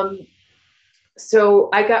 So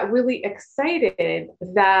I got really excited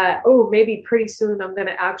that, oh, maybe pretty soon I'm going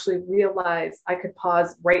to actually realize I could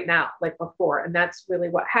pause right now, like before. And that's really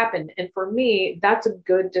what happened. And for me, that's a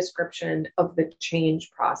good description of the change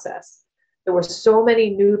process. There were so many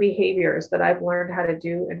new behaviors that I've learned how to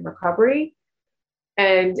do in recovery.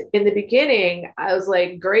 And in the beginning, I was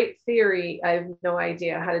like, great theory. I have no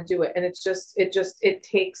idea how to do it. And it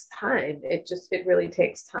takes time. It really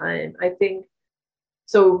takes time. I think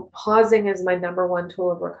So pausing is my number one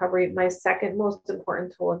tool of recovery. My second most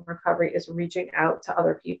important tool in recovery is reaching out to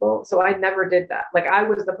other people. So I never did that. Like I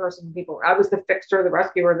was the person I was the fixer, the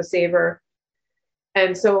rescuer, the saver.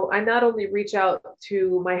 And so I not only reach out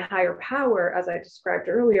to my higher power, as I described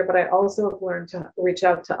earlier, but I also have learned to reach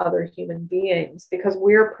out to other human beings because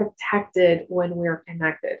we're protected when we're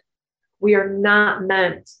connected. We are not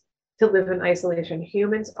meant to live in isolation.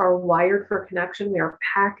 Humans are wired for connection. We are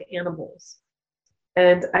pack animals.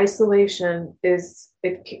 And isolation it's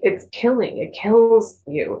killing. It kills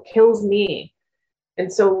you. It kills me.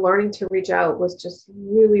 And so learning to reach out was just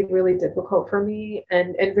really, really difficult for me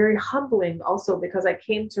and very humbling also because I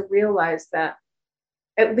came to realize that,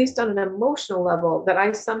 at least on an emotional level, that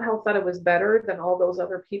I somehow thought it was better than all those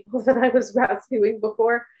other people that I was rescuing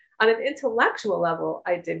before. On an intellectual level,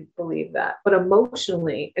 I didn't believe that, but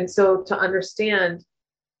emotionally. And so to understand,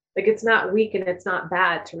 like, it's not weak and it's not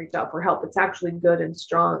bad to reach out for help. It's actually good and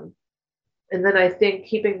strong. And then I think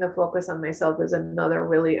keeping the focus on myself is another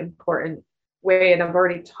really important way. And I've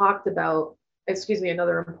already talked about,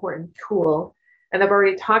 another important tool. And I've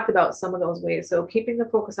already talked about some of those ways. So keeping the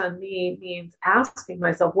focus on me means asking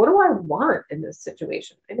myself, what do I want in this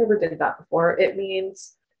situation? I never did that before. It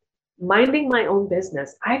means minding my own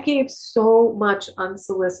business. I gave so much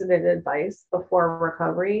unsolicited advice before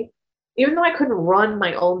recovery, even though I couldn't run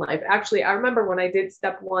my own life. Actually, I remember when I did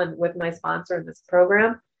step one with my sponsor in this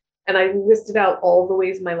program, and I listed out all the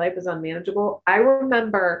ways my life is unmanageable. I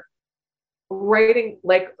remember writing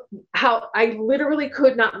like how I literally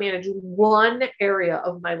could not manage one area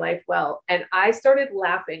of my life well. And I started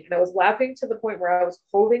laughing, and I was laughing to the point where I was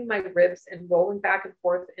holding my ribs and rolling back and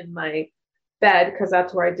forth in my bed, because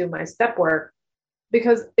that's where I do my step work,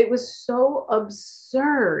 because it was so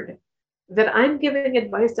absurd that I'm giving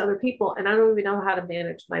advice to other people and I don't even know how to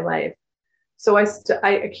manage my life. So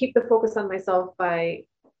I keep the focus on myself by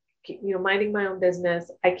minding my own business.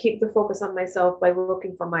 I keep the focus on myself by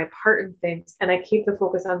looking for my part in things, and I keep the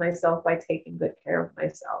focus on myself by taking good care of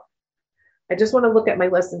myself. I just want to look at my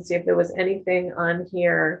list and see if there was anything on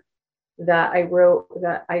here that I wrote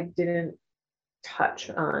that I didn't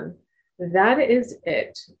touch on. That is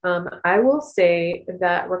it. I will say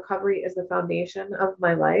that recovery is the foundation of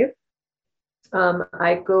my life.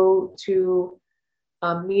 I go to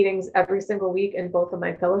meetings every single week in both of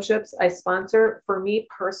my fellowships. I sponsor. For me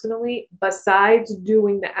personally, besides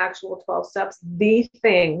doing the actual 12 steps, the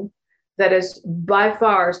thing that has by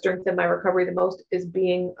far strengthened my recovery the most is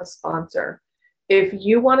being a sponsor. If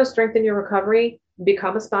you want to strengthen your recovery,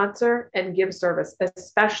 become a sponsor and give service,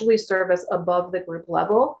 especially service above the group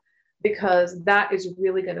level, because that is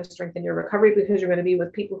really going to strengthen your recovery, because you're going to be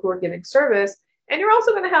with people who are giving service, and you're also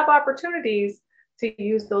going to have opportunities to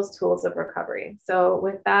use those tools of recovery. So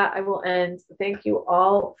with that, I will end. Thank you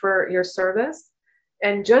all for your service.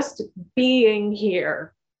 And just being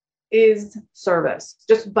here is service.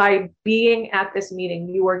 Just by being at this meeting,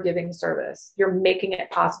 you are giving service. You're making it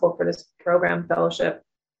possible for this program fellowship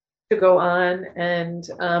to go on. And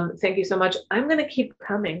thank you so much. I'm going to keep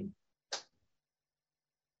coming.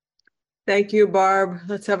 Thank you, Barb.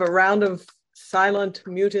 Let's have a round of silent,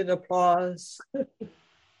 muted applause.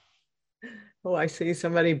 Oh, I see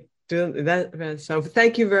somebody doing that. So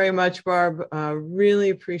thank you very much, Barb.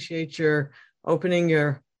 Really appreciate your opening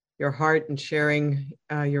your heart and sharing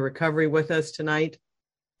your recovery with us tonight.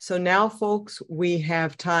 So now, folks, we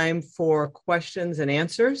have time for questions and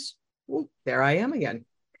answers. Ooh, there I am again.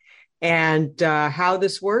 And how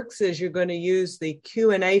this works is you're going to use the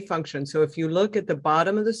Q&A function. So if you look at the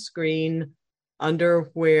bottom of the screen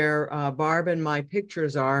under where Barb and my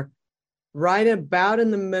pictures are, right about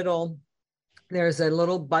in the middle, there's a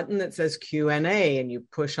little button that says Q&A, and you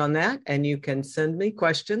push on that and you can send me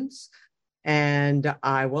questions and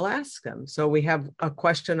I will ask them. So we have a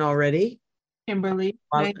question already. Kimberly,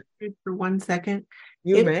 can I interrupt for 1 second?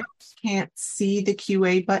 You may. Can't see the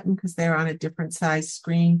QA button because they're on a different size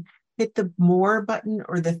screen. Hit the more button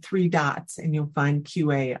or the 3 dots and you'll find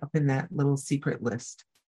QA up in that little secret list.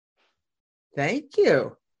 Thank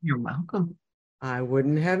you. You're welcome. I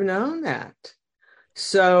wouldn't have known that.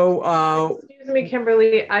 So, excuse me,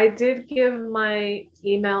 Kimberly, I did give my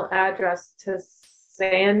email address to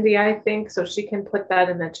Sandy, I think, so she can put that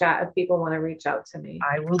in the chat if people want to reach out to me.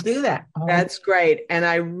 I will do that. That's great. And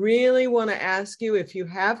I really want to ask you, if you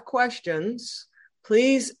have questions,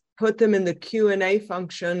 please put them in the Q&A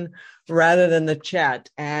function rather than the chat.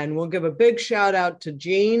 And we'll give a big shout out to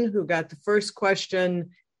Jean, who got the first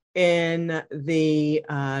question in the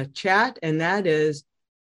chat. And that is,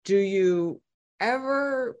 do you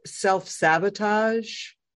ever self-sabotage,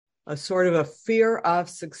 a sort of a fear of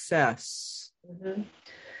success? Mm-hmm.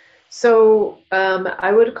 So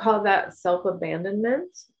I would call that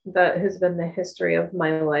self-abandonment. That has been the history of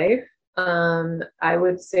my life. I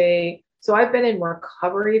would say, so I've been in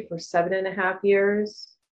recovery for 7.5 years.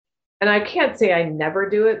 And I can't say I never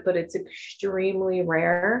do it, but it's extremely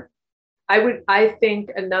rare. I think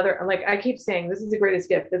another, like I keep saying, this is the greatest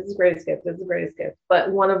gift. This is the greatest gift. This is the greatest gift. But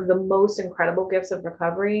one of the most incredible gifts of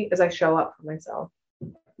recovery is I show up for myself.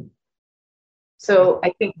 So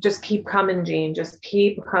I think just keep coming, Jean. Just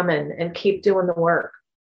keep coming and keep doing the work.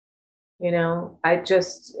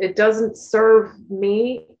 It doesn't serve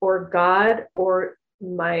me or God or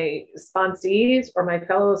my sponsees or my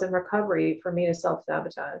fellows in recovery for me to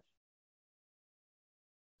self-sabotage.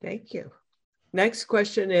 Thank you. Next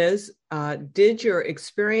question is, did your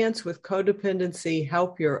experience with codependency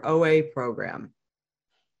help your OA program?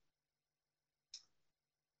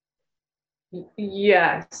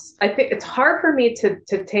 Yes, I think it's hard for me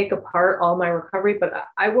to take apart all my recovery, but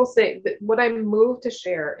I will say that what I'm moved to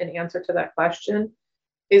share in answer to that question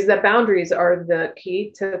is that boundaries are the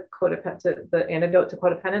key to the antidote to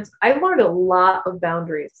codependence. I learned a lot of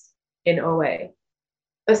boundaries in OA,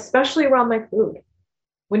 especially around my food.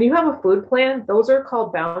 When you have a food plan, those are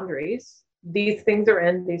called boundaries. These things are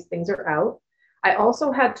in, these things are out. I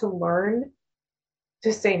also had to learn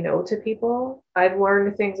to say no to people. I've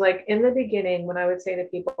learned things like in the beginning when I would say to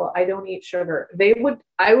people, I don't eat sugar.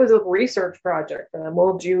 I was a research project for them.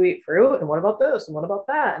 Well, do you eat fruit? And what about this? And what about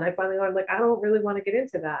that? And I finally learned, like, I don't really want to get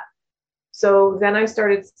into that. So then I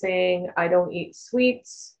started saying, I don't eat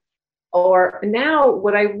sweets. Or now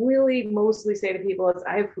what I really mostly say to people is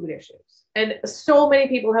I have food issues. And so many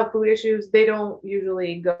people have food issues. They don't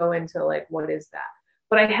usually go into like, what is that?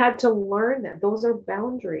 But I had to learn that those are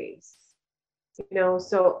boundaries.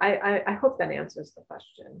 So I hope that answers the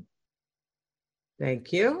question.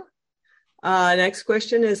 Thank you. Next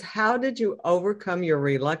question is, how did you overcome your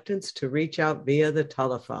reluctance to reach out via the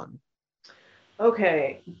telephone?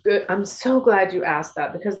 Okay, good. I'm so glad you asked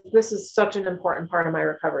that because this is such an important part of my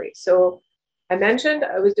recovery. So I mentioned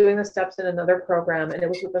I was doing the steps in another program and it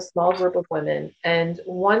was with a small group of women. And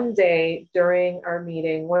one day during our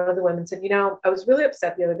meeting, one of the women said, I was really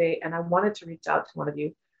upset the other day and I wanted to reach out to one of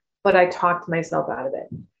you, but I talked myself out of it.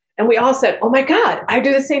 And we all said, oh my God, I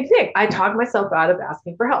do the same thing. I talk myself out of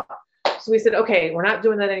asking for help. So we said, okay, we're not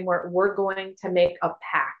doing that anymore. We're going to make a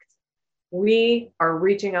pact. We are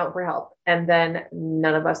reaching out for help. And then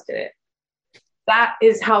none of us did it. That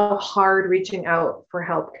is how hard reaching out for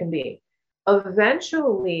help can be.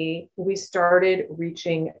 Eventually, we started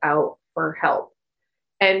reaching out for help.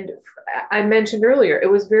 And I mentioned earlier, it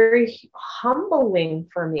was very humbling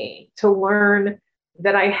for me to learn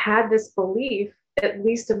that I had this belief, at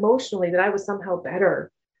least emotionally, that I was somehow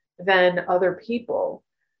better than other people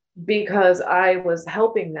because I was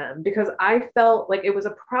helping them, because I felt like it was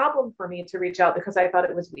a problem for me to reach out because I thought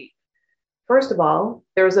it was weak. First of all,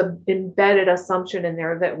 there's an embedded assumption in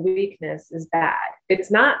there that weakness is bad.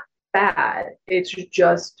 It's not bad. It's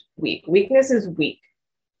just weak. Weakness is weak.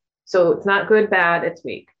 So it's not good, bad, it's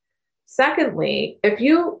weak. Secondly,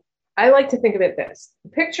 I like to think of it this.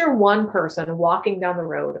 Picture one person walking down the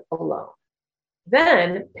road alone.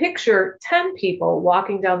 Then picture 10 people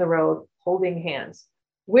walking down the road holding hands.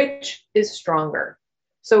 Which is stronger?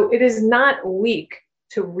 So it is not weak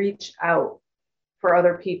to reach out for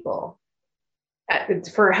other people,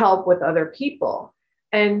 for help with other people.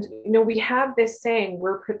 And, we have this saying,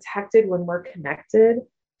 we're protected when we're connected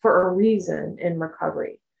for a reason in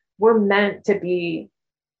recovery. We're meant to be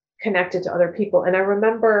connected to other people. And I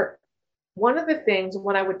remember one of the things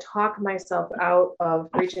when I would talk myself out of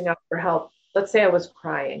reaching out for help, let's say I was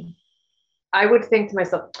crying, I would think to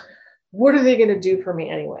myself, what are they going to do for me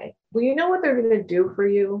anyway? Well, you know what they're going to do for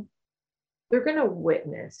you? They're going to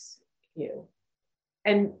witness you.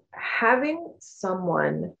 And having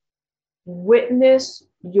someone witness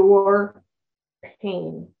your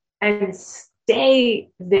pain and stay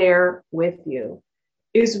there with you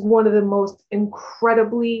is one of the most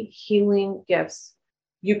incredibly healing gifts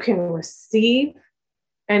you can receive.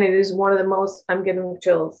 And it is one of the most, I'm getting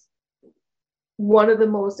chills, one of the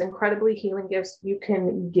most incredibly healing gifts you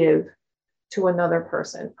can give to another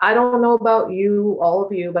person. I don't know about you, all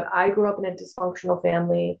of you, but I grew up in a dysfunctional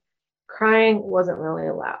family. Crying wasn't really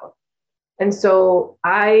allowed. And so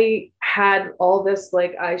I had all this,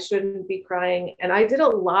 like, I shouldn't be crying. And I did a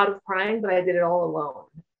lot of crying, but I did it all alone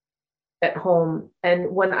at home.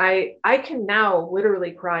 And when I can now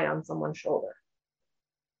literally cry on someone's shoulder.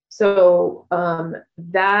 So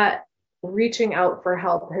that reaching out for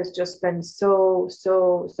help has just been so,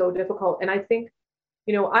 so, so difficult. And I think,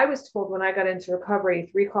 I was told when I got into recovery,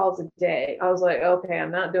 3 calls a day. I was like, okay,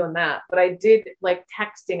 I'm not doing that. But I did like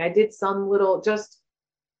texting. I did some little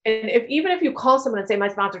and even if you call someone and say, my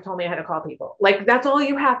sponsor told me I had to call people, like that's all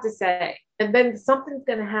you have to say. And then something's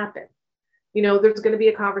going to happen. There's going to be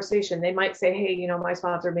a conversation. They might say, hey, my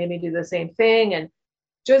sponsor made me do the same thing. And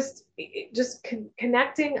just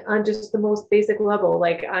connecting on just the most basic level.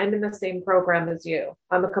 Like, I'm in the same program as you.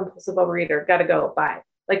 I'm a compulsive overeater. Got to go. Bye.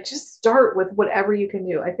 Like, just start with whatever you can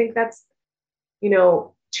do. I think that's,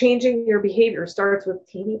 changing your behavior starts with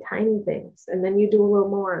teeny tiny things. And then you do a little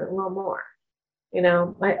more and a little more.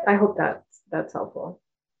 I hope that's helpful.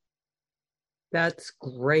 That's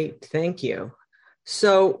great. Thank you.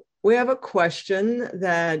 So we have a question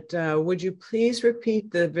that would you please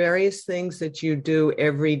repeat the various things that you do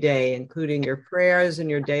every day, including your prayers and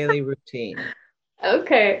your daily routine?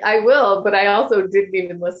 Okay, I will, but I also didn't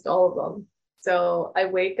even list all of them. So I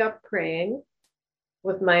wake up praying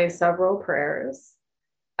with my several prayers.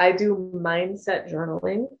 I do mindset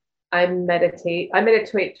journaling. I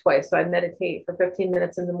meditate twice. So I meditate for 15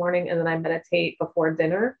 minutes in the morning, and then I meditate before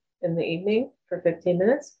dinner in the evening for 15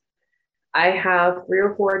 minutes. I have 3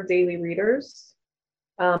 or 4 daily readers.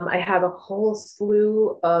 I have a whole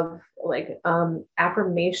slew of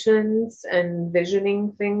affirmations and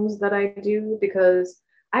visioning things that I do, because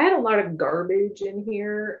I had a lot of garbage in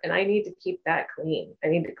here and I need to keep that clean. I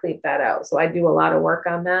need to clean that out. So I do a lot of work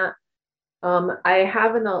on that. I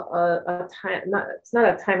have a time, it's not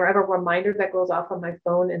a timer. I have a reminder that goes off on my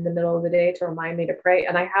phone in the middle of the day to remind me to pray.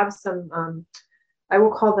 And I have some, I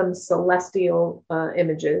will call them celestial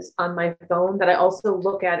images on my phone that I also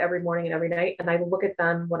look at every morning and every night. And I look at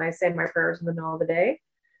them when I say my prayers in the middle of the day.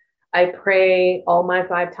 I pray all my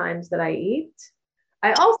 5 times that I eat.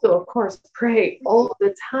 I also, of course, pray all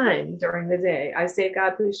the time during the day. I say,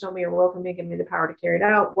 God, please show me your will for me. Give me the power to carry it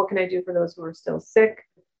out. What can I do for those who are still sick?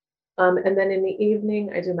 And then in the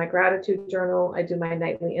evening, I do my gratitude journal. I do my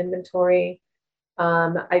nightly inventory.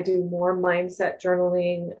 I do more mindset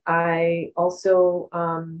journaling. I also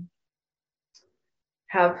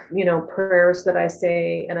have, prayers that I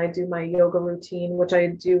say, and I do my yoga routine, which I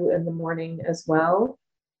do in the morning as well.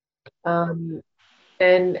 And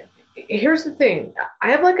here's the thing. I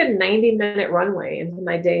have like a 90-minute runway into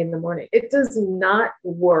my day in the morning. It does not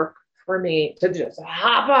work for me to just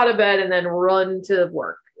hop out of bed and then run to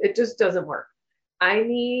work. It just doesn't work. I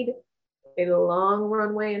need a long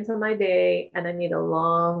runway into my day, and I need a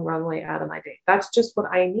long runway out of my day. That's just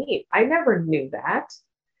what I need. I never knew that.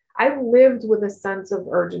 I lived with a sense of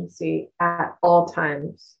urgency at all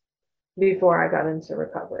times before I got into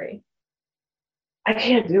recovery. I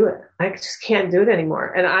can't do it. I just can't do it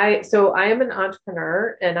anymore. And so I am an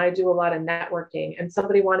entrepreneur, and I do a lot of networking, and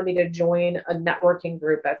somebody wanted me to join a networking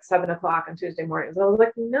group at 7:00 on Tuesday mornings. I was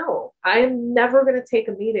like, no, I am never going to take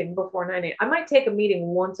a meeting before 9 a.m. I might take a meeting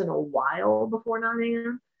once in a while before 9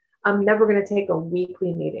 a.m. I'm never going to take a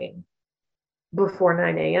weekly meeting before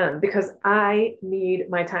 9 a.m. because I need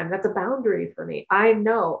my time. That's a boundary for me. I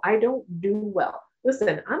know I don't do well.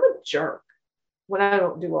 Listen, I'm a jerk when I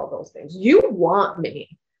don't do all those things. You want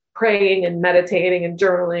me praying and meditating and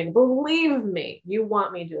journaling. Believe me, you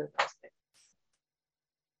want me doing those things.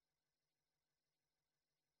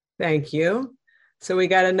 Thank you. So we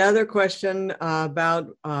got another question about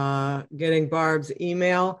getting Barb's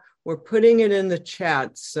email. We're putting it in the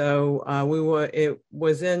chat. So it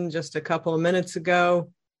was in just a couple of minutes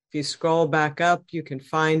ago. If you scroll back up, you can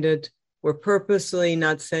find it. We're purposely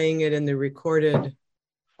not saying it in the recorded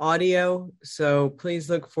audio, so please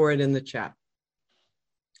look for it in the chat.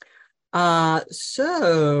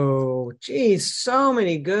 So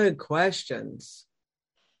many good questions.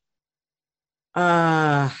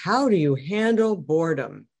 How do you handle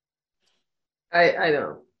boredom? I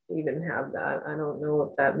don't even have that. I don't know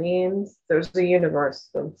what that means. There's a universe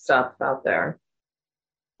of stuff out there.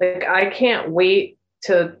 Like, I can't wait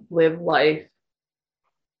to live life.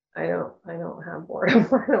 I don't have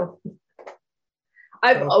boredom.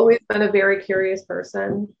 I've always been a very curious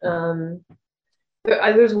person.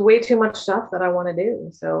 There's way too much stuff that I want to do.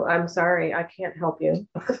 So I'm sorry, I can't help you.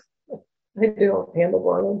 I don't handle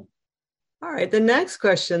boredom. All right. The next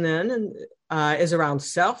question then is around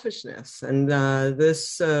selfishness. And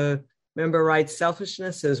this member writes,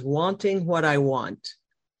 selfishness is wanting what I want.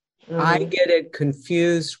 Mm-hmm. I get it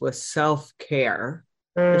confused with self-care,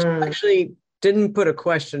 which actually didn't put a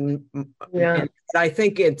question. Yeah. I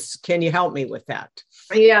think it's, can you help me with that?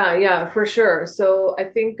 Yeah, for sure. So I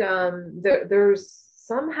think there's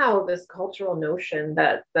somehow this cultural notion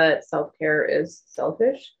that self-care is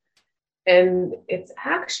selfish, and it's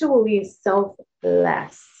actually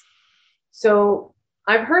selfless. So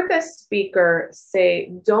I've heard this speaker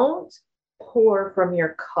say, don't pour from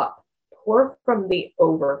your cup, pour from the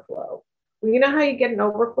overflow. Well, you know how you get an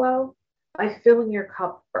overflow? By filling your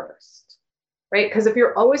cup first, right? Because if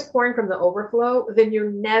you're always pouring from the overflow, then you're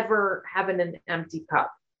never having an empty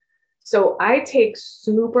cup. So I take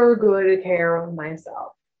super good care of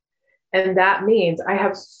myself. And that means I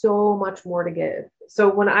have so much more to give. So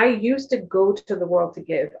when I used to go to the world to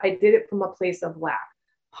give, I did it from a place of lack.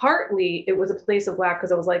 Partly it was a place of lack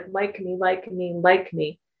because I was like me, like me, like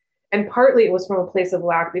me. And partly it was from a place of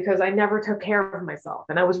lack because I never took care of myself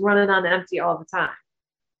and I was running on empty all the time.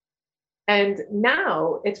 And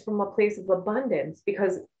now it's from a place of abundance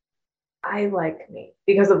because I like me,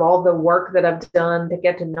 because of all the work that I've done to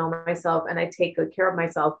get to know myself and I take good care of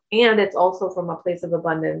myself. And it's also from a place of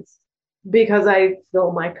abundance because I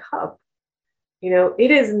fill my cup. You know,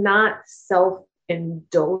 it is not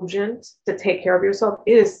self-indulgent to take care of yourself.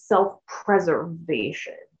 It is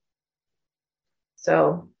self-preservation.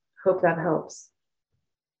 So hope that helps.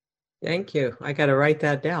 Thank you. I got to write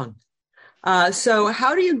that down. So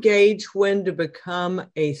how do you gauge when to become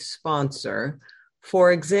a sponsor?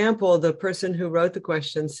 For example, the person who wrote the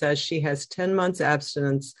question says she has 10 months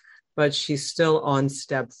abstinence, but she's still on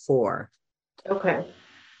step 4. Okay.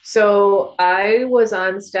 So I was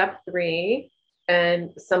on step 3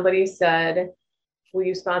 and somebody said, will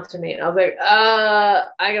you sponsor me? And I was like,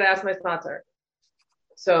 I got to ask my sponsor.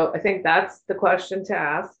 So I think that's the question to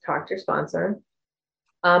ask. Talk to your sponsor.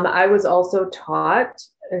 I was also taught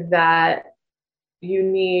that you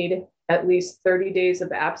need at least 30 days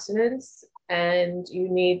of abstinence and you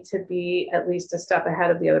need to be at least a step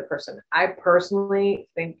ahead of the other person. I personally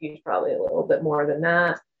think you probably a little bit more than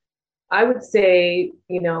that. I would say,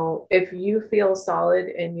 you know, if you feel solid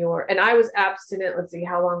in your, and I was abstinent, let's see,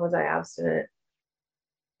 how long was I abstinent?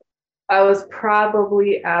 I was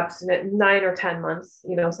probably abstinent 9 or 10 months,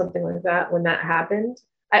 you know, something like that when that happened.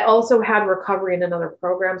 I also had recovery in another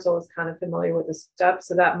program, so I was kind of familiar with the steps,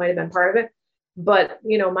 so that might have been part of it. But,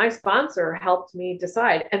 you know, my sponsor helped me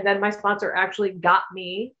decide. And then my sponsor actually got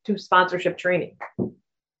me to sponsorship training.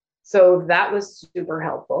 So that was super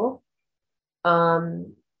helpful.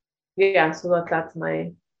 Yeah, so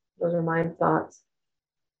those are my thoughts.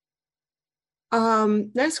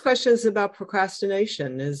 Next question is about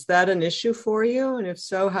procrastination. Is that an issue for you? And if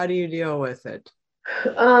so, how do you deal with it?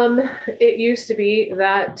 It used to be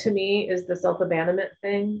that, to me, is the self-abandonment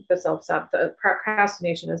thing, the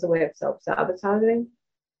procrastination is a way of self-sabotaging.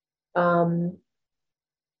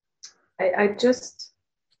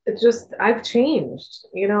 I've changed,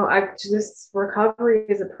 you know, recovery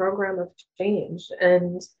is a program of change.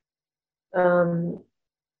 And,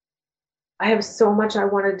 I have so much I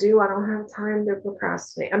want to do. I don't have time to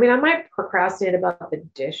procrastinate. I mean, I might procrastinate about the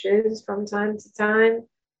dishes from time to time,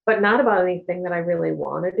 but not about anything that I really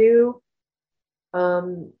want to do.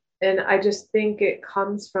 And I just think it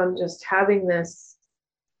comes from just having this,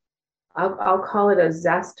 I'll call it a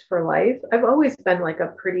zest for life. I've always been like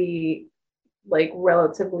a pretty, like,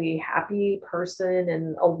 relatively happy person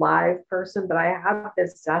and alive person, but I have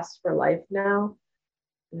this zest for life now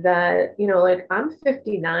that, you know, like, I'm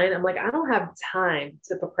 59. I'm like, I don't have time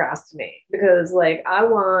to procrastinate because, like, I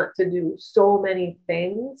want to do so many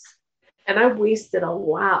things. And I wasted a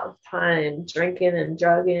lot of time drinking and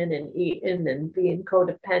drugging and eating and being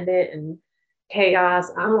codependent and chaos.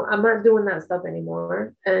 I'm not doing that stuff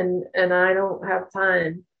anymore. And I don't have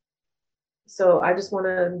time. So I want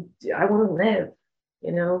to live,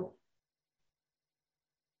 you know?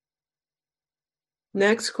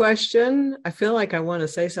 Next question. I feel like I want to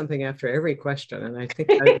say something after every question, and I think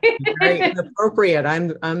that's very inappropriate.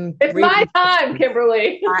 It's my time,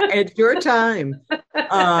 Kimberly. It's your time.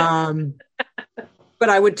 But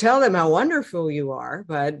I would tell them how wonderful you are.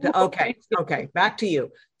 But okay, back to you.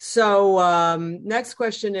 So next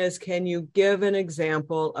question is, can you give an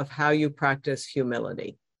example of how you practice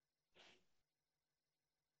humility?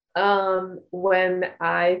 When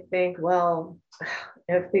I think, well,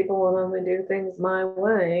 if people will only do things my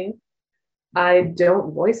way, I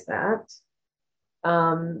don't voice that.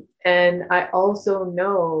 And I also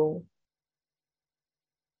know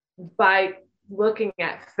by looking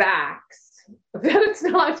at facts that it's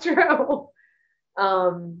not true.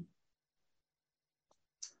 I'm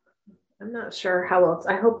not sure how else.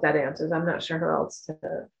 I hope that answers. I'm not sure how else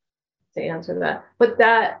to answer that. But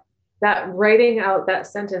that writing out that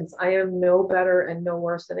sentence, I am no better and no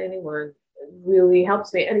worse than anyone, really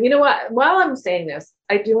helps me. And you know what? While I'm saying this,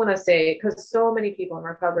 I do want to say, because so many people in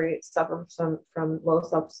recovery suffer from low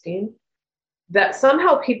self-esteem, that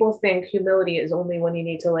somehow people think humility is only when you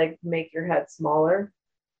need to, like, make your head smaller.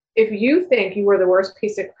 if you think you were the worst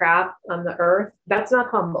piece of crap on the earth, that's not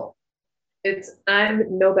humble. It's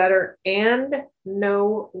I'm no better and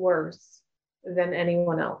no worse than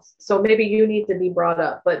anyone else. So maybe you need to be brought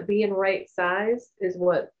up, but being right size is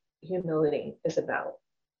what humility is about.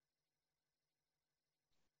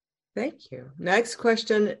 Thank you. Next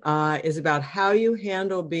question is about how you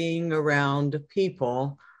handle being around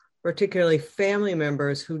people, particularly family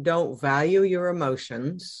members who don't value your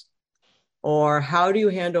emotions, or how do you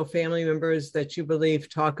handle family members that you believe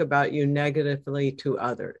talk about you negatively to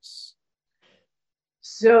others?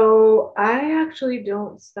 So I actually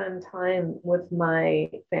don't spend time with my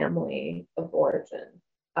family of origin.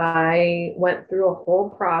 I went through a whole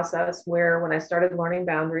process where when I started learning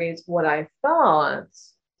boundaries, what I thought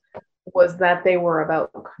was that they were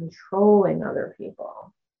about controlling other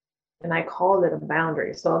people. And I called it a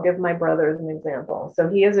boundary. So I'll give my brother as an example. So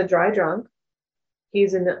he is a dry drunk.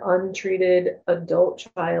 He's an untreated adult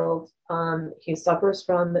child. He suffers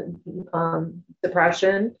from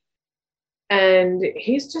depression. And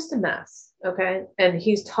he's just a mess. Okay. And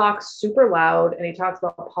he talks super loud and he talks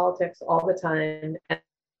about politics all the time. And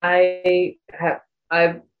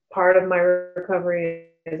I've part of my recovery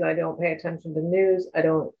is I don't pay attention to news. I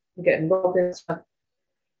don't get involved in stuff.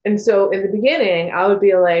 And so in the beginning, I would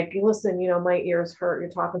be like, listen, my ears hurt.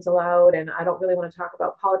 You're talking so loud and I don't really want to talk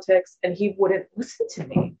about politics. And he wouldn't listen to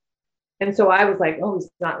me. And so I was like, oh,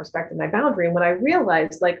 he's not respecting my boundary. And when I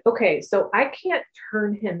realized, like, okay, so I can't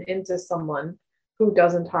turn him into someone who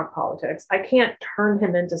doesn't talk politics. I can't turn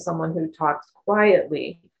him into someone who talks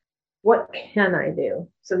quietly. What can I do?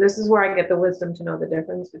 So this is where I get the wisdom to know the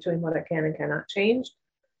difference between what I can and cannot change.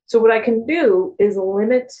 So what I can do is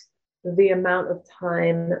limit the amount of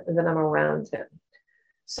time that I'm around him.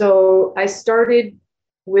 So I started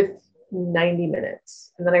with 90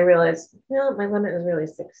 minutes. And then I realized, my limit is really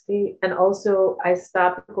 60. And also I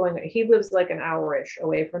stopped going, he lives like an hour-ish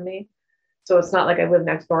away from me. So it's not like I live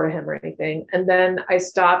next door to him or anything. And then I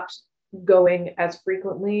stopped going as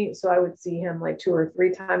frequently. So I would see him like 2 or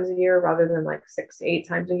 3 times a year rather than like 6 to 8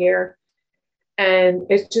 times a year. And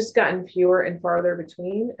it's just gotten fewer and farther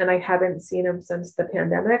between. And I haven't seen him since the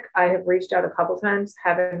pandemic. I have reached out a couple times,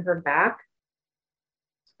 haven't heard back.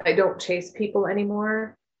 I don't chase people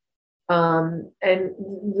anymore. And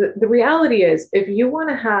the reality is, if you want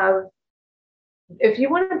to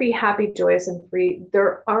be happy, joyous, and free,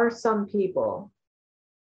 there are some people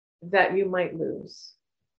that you might lose.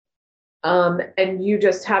 And you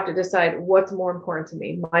just have to decide what's more important to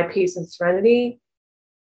me, my peace and serenity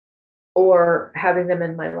or having them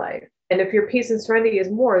in my life. And if your peace and serenity is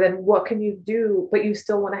more, then what can you do, but you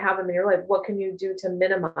still want to have them in your life? What can you do to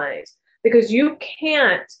minimize? Because you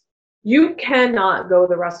cannot go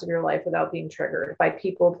the rest of your life without being triggered by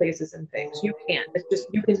people, places, and things. You can't. It's just,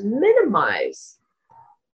 you can minimize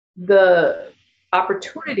the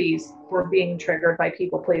opportunities for being triggered by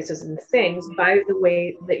people, places, and things by the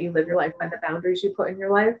way that you live your life, by the boundaries you put in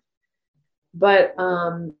your life. But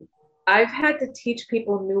I've had to teach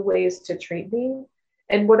people new ways to treat me.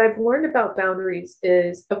 And what I've learned about boundaries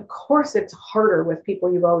is, of course, it's harder with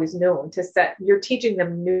people you've always known to set. You're teaching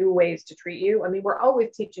them new ways to treat you. I mean, we're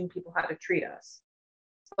always teaching people how to treat us.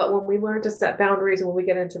 But when we learn to set boundaries and when we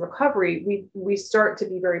get into recovery, we start to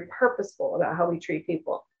be very purposeful about how we treat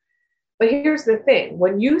people. But here's the thing.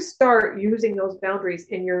 When you start using those boundaries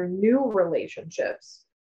in your new relationships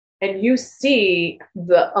and you see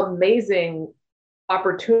the amazing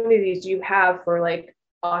opportunities you have for like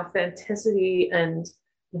authenticity and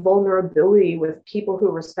vulnerability with people who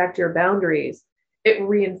respect your boundaries, it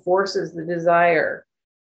reinforces the desire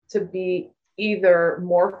to be either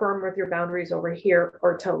more firm with your boundaries over here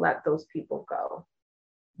or to let those people go.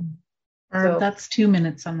 So that's 2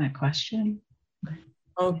 minutes on that question.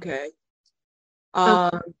 Okay.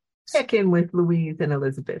 Check in with Louise and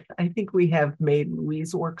Elizabeth. I think we have made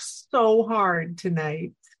Louise work so hard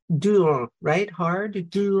tonight. Right? Hard?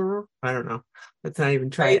 I don't know. Let's not even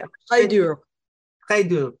try it. I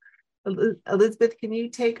do. Elizabeth, can you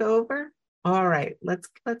take over? All right. Let's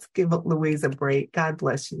give Louise a break. God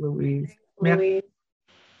bless you, Louise. Louise.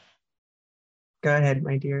 Go ahead,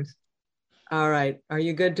 my dears. All right. Are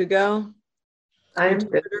you good to go? I'm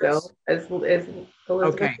good to go. Is Elizabeth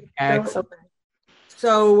okay. Excellent. Okay.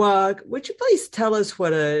 So would you please tell us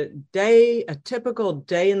what a typical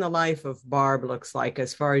day in the life of Barb looks like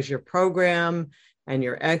as far as your program and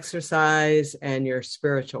your exercise and your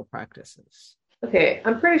spiritual practices? Okay,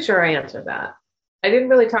 I'm pretty sure I answered that. I didn't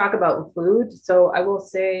really talk about food, so I will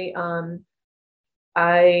say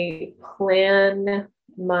I plan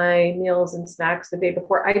my meals and snacks the day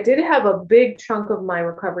before. I did have a big chunk of my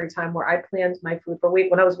recovery time where I planned my food for a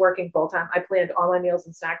week. When I was working full time, I planned all my meals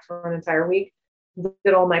and snacks for an entire week,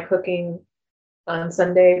 did all my cooking on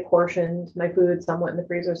Sunday, portioned my food, some went in the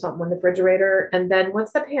freezer, some went in the refrigerator. And then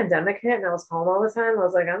once the pandemic hit and I was home all the time, I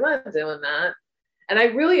was like, I'm not doing that. And I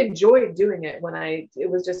really enjoyed doing it when it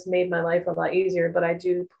was just made my life a lot easier, but I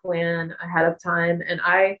do plan ahead of time. And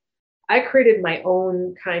I created my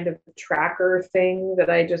own kind of tracker thing that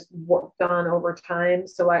I just worked on over time.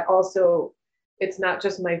 So I also, it's not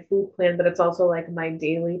just my food plan, but it's also like my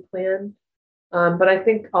daily plan. But I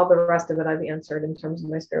think all the rest of it I've answered in terms of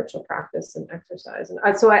my spiritual practice and exercise. And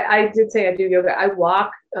I did say I do yoga. I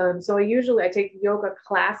walk. So I take yoga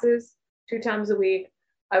classes 2 times a week.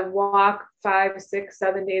 I walk 5, 6,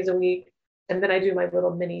 7 days a week. And then I do my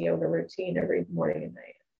little mini yoga routine every morning and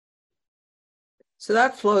night. So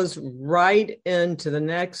that flows right into the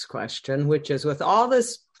next question, which is, with all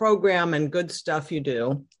this program and good stuff you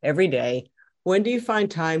do every day, when do you find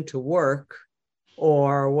time to work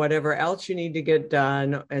or whatever else you need to get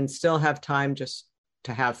done and still have time just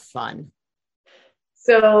to have fun?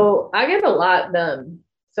 So I get a lot done.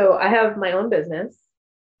 So I have my own business.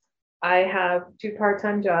 I have 2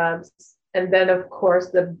 part-time jobs. And then, of course,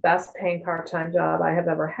 the best paying part-time job I have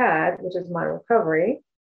ever had, which is my recovery.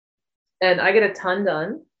 And I get a ton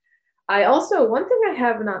done. I also, one thing I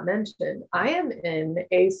have not mentioned, I am in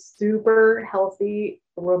a super healthy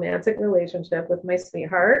romantic relationship with my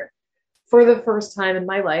sweetheart for the first time in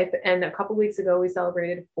my life. And a couple of weeks ago, we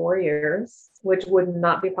celebrated 4 years, which would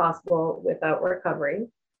not be possible without recovery.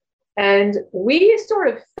 And we sort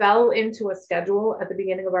of fell into a schedule at the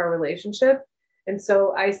beginning of our relationship. And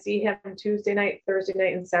so I see him Tuesday night, Thursday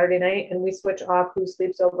night, and Saturday night, and we switch off who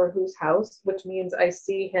sleeps over whose house, which means I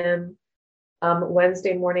see him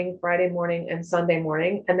Wednesday morning, Friday morning, and Sunday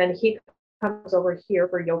morning. And then he comes over here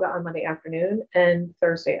for yoga on Monday afternoon and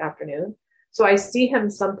Thursday afternoon. So I see him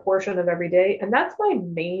some portion of every day. And that's my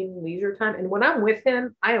main leisure time. And when I'm with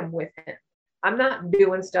him, I am with him. I'm not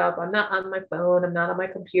doing stuff. I'm not on my phone. I'm not on my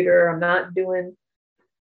computer. I'm not doing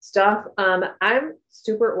stuff. I'm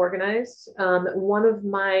super organized. One of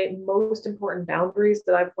my most important boundaries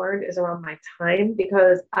that I've learned is around my time,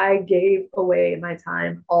 because I gave away my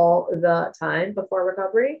time all the time before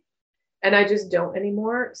recovery, and I just don't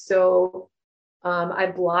anymore. So I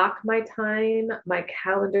block my time. My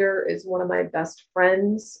calendar is one of my best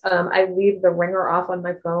friends. I leave the ringer off on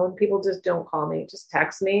my phone. People just don't call me, just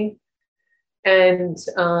text me. And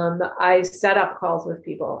I set up calls with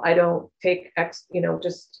people. I don't take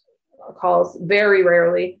just calls very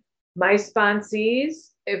rarely. My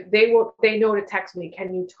sponsees, if they know to text me,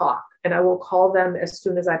 can you talk? And I will call them as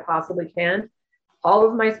soon as I possibly can. All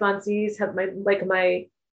of my sponsees have my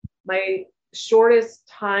shortest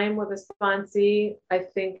time with a sponsee, I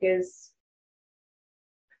think, is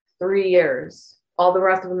 3 years. All the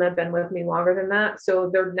rest of them have been with me longer than that.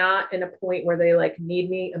 So they're not in a point where they need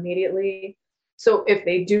me immediately. So if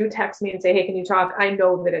they do text me and say, hey, can you talk? I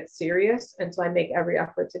know that it's serious. And so I make every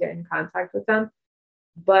effort to get in contact with them.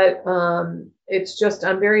 But it's just,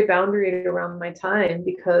 I'm very boundaried around my time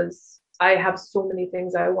because I have so many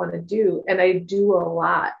things I want to do, and I do a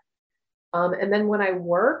lot. And then when I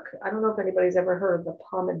work, I don't know if anybody's ever heard of the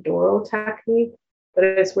Pomodoro technique, but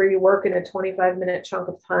it's where you work in a 25-minute chunk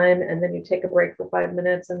of time, and then you take a break for 5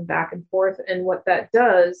 minutes and back and forth. And what that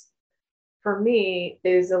does for me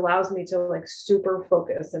is allows me to super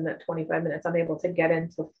focus in that 25 minutes. I'm able to get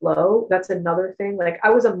into flow. That's another thing. I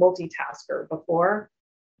was a multitasker before,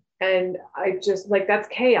 and I just that's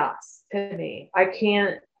chaos to me. I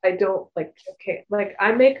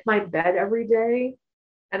make my bed every day.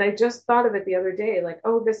 And I just thought of it the other day,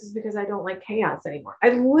 this is because I don't like chaos anymore.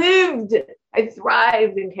 I thrived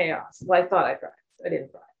in chaos. Well, I thought I thrived. I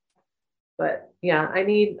didn't thrive. But yeah, I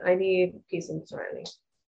need peace and serenity.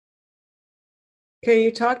 Can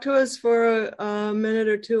you talk to us for a minute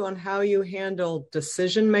or two on how you handle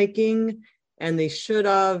decision-making and the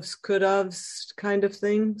should-haves, could-haves kind of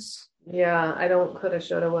things? Yeah, I don't coulda,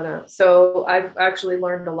 shoulda, woulda. So I've actually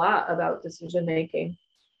learned a lot about decision-making.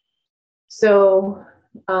 So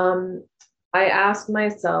I asked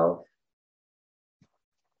myself,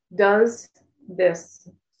 does this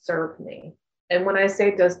serve me? And when I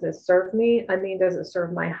say, does this serve me, I mean, does it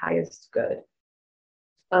serve my highest good?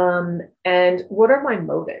 And what are my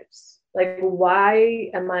motives? Why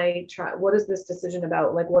am I what is this decision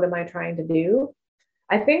about? What am I trying to do?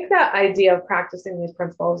 I think that idea of practicing these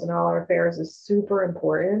principles in all our affairs is super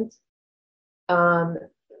important.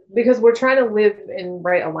 Because we're trying to live in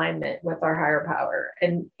right alignment with our higher power.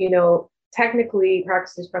 And, technically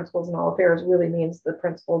practice these principles in all affairs really means the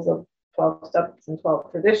principles of 12 steps and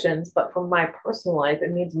 12 traditions, but for my personal life,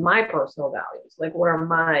 it means my personal values. Like, what are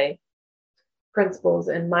my principles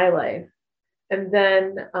in my life? And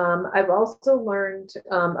then I've also learned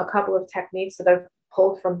a couple of techniques that I've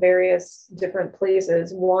pulled from various different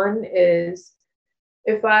places. One is,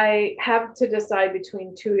 if I have to decide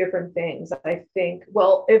between two different things, I think,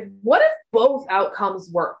 well, what if both outcomes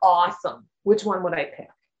were awesome? Which one would I pick?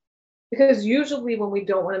 Because usually when we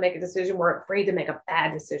don't want to make a decision, we're afraid to make a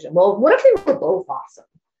bad decision. Well, what if they were both awesome?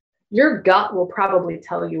 Your gut will probably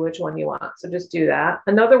tell you which one you want. So just do that.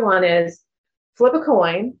 Another one is flip a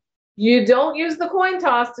coin. You don't use the coin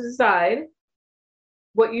toss to decide.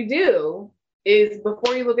 What you do is,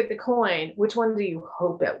 before you look at the coin, which one do you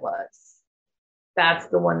hope it was? That's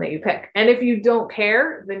the one that you pick. And if you don't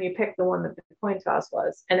care, then you pick the one that the coin toss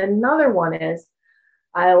was. And another one is,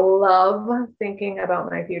 I love thinking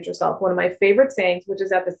about my future self. One of my favorite sayings, which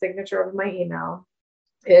is at the signature of my email,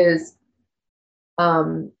 is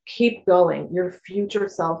keep going. Your future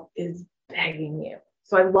self is begging you.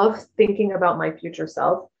 So I love thinking about my future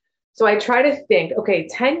self. So I try to think, okay,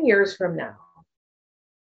 10 years from now,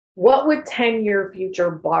 what would 10-year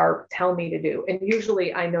future Barb tell me to do? And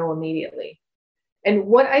usually I know immediately. And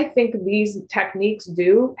what I think these techniques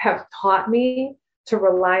do have taught me to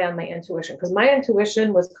rely on my intuition, because my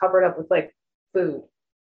intuition was covered up with like food.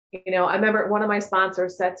 You know, I remember one of my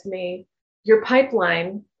sponsors said to me, your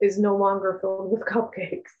pipeline is no longer filled with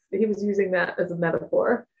cupcakes. He was using that as a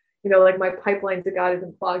metaphor. You know, like, my pipeline to God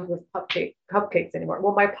isn't clogged with cupcakes anymore.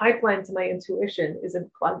 Well, my pipeline to my intuition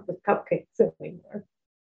isn't clogged with cupcakes anymore.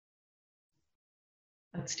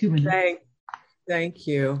 That's 2 minutes. Thank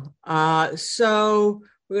you. So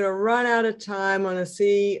we're going to run out of time. I want to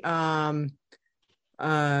see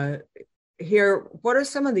here, what are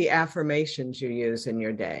some of the affirmations you use in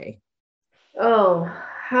your day? Oh,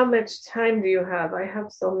 how much time do you have? I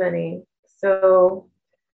have so many. So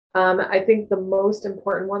I think the most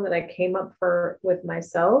important one that I came up with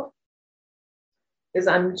myself is,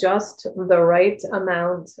 I'm just the right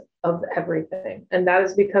amount of everything. And that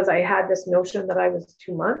is because I had this notion that I was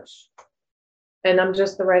too much, and I'm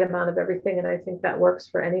just the right amount of everything. And I think that works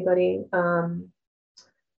for anybody.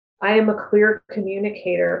 I am a clear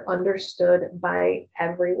communicator, understood by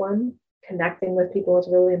everyone. Connecting with people is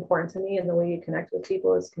really important to me, and the way you connect with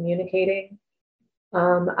people is communicating.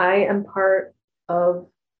 I am part of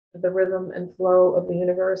the rhythm and flow of the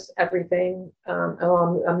universe, everything.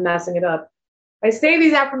 I'm messing it up. I say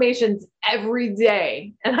these affirmations every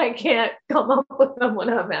day, and I can't come up with them when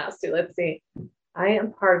I'm asked to. Let's see. I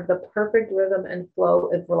am part of the perfect rhythm and flow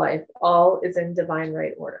of life. All is in divine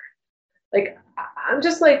right order. Like, I'm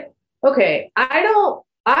just like, okay, I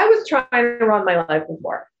was trying to run my life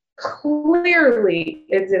before. Clearly,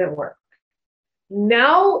 it didn't work.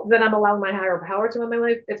 Now that I'm allowing my higher power to run my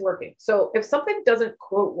life, it's working. So if something doesn't,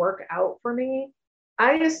 quote, work out for me,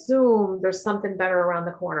 I assume there's something better around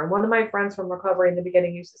the corner. One of my friends from recovery in the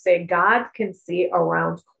beginning used to say, God can see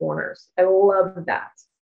around corners. I love that.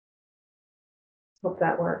 Hope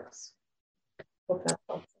that works. Hope that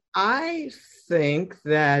helps. I think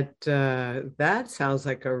that that sounds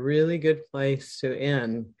like a really good place to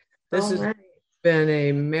end. This has been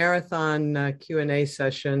a marathon Q&A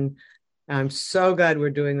session. I'm so glad we're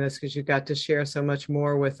doing this, because you got to share so much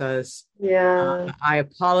more with us. Yeah. I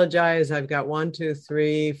apologize. I've got 1, 2,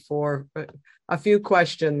 3, 4, a few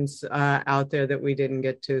questions out there that we didn't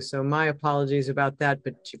get to. So my apologies about that,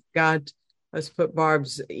 but you've got, let's put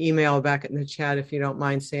Barb's email back in the chat, if you don't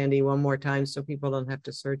mind, Sandy, one more time, so people don't have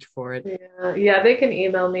to search for it. Yeah, they can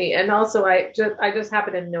email me. And also, I just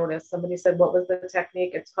happened to notice somebody said, what was the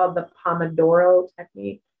technique? It's called the Pomodoro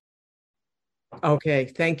technique. Okay,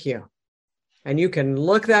 thank you. And you can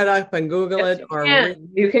look that up and Google it, or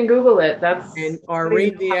you can Google it. Or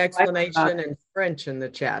read the explanation in French in the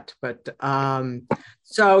chat. But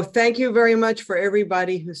so thank you very much for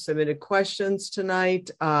everybody who submitted questions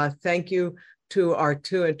tonight. Thank you to our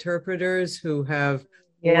 2 interpreters who have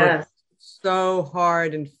worked so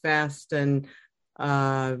hard and fast, and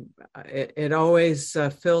it always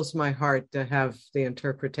fills my heart to have the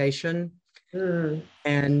interpretation.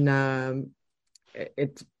 And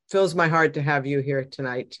it fills my heart to have you here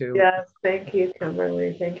tonight too. Yes, thank you,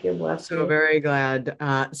 Kimberly. Thank you, bless you. So very glad.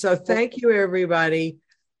 So thank you, everybody.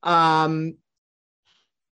 Looks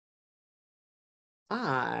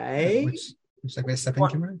like we step in,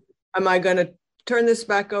 Kimberly. Am I going to turn this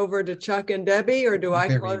back over to Chuck and Debbie, or do I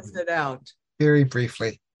close it out? Very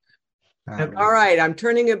briefly. All right, I'm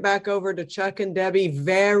turning it back over to Chuck and Debbie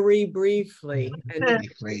very briefly.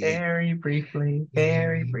 Very briefly.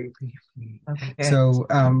 Okay. So,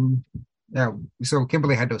 so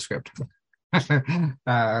Kimberly had no script.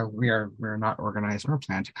 We're not organized nor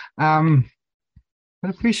planned. But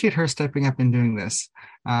appreciate her stepping up and doing this.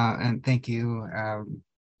 And thank you.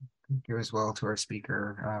 Thank you as well to our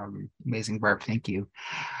speaker, amazing Barb. Thank you.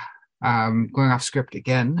 Going off script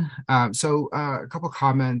again. So a couple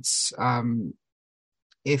comments.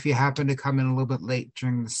 If you happen to come in a little bit late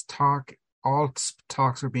during this talk, all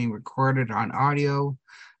talks are being recorded on audio.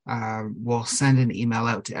 We'll send an email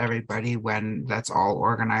out to everybody when that's all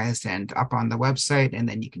organized and up on the website, and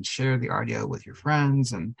then you can share the audio with your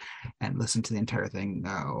friends and listen to the entire thing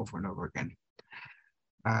over and over again.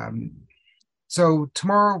 So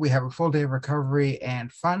tomorrow we have a full day of recovery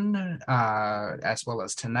and fun, as well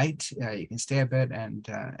as tonight. You can stay a bit and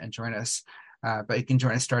join us. But you can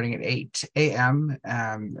join us starting at 8 a.m.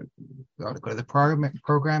 Go to the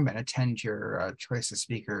program and attend your choice of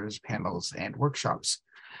speakers, panels, and workshops.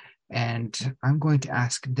 And I'm going to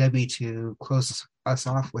ask Debbie to close us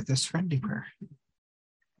off with this friendly prayer.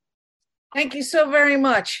 Thank you so very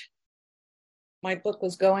much. My book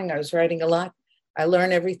was going. I was writing a lot. I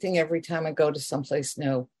learn everything every time I go to someplace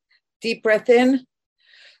new. Deep breath in,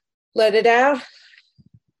 let it out.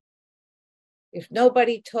 If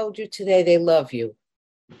nobody told you today they love you,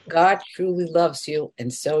 God truly loves you,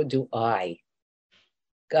 and so do I.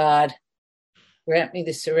 God, grant me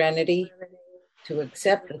the serenity to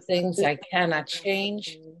accept the things I cannot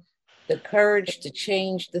change, the courage to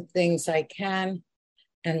change the things I can,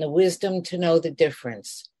 and the wisdom to know the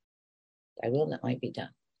difference. Thy will that might be done.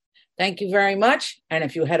 Thank you very much. And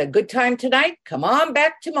if you had a good time tonight, come on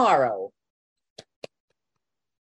back tomorrow.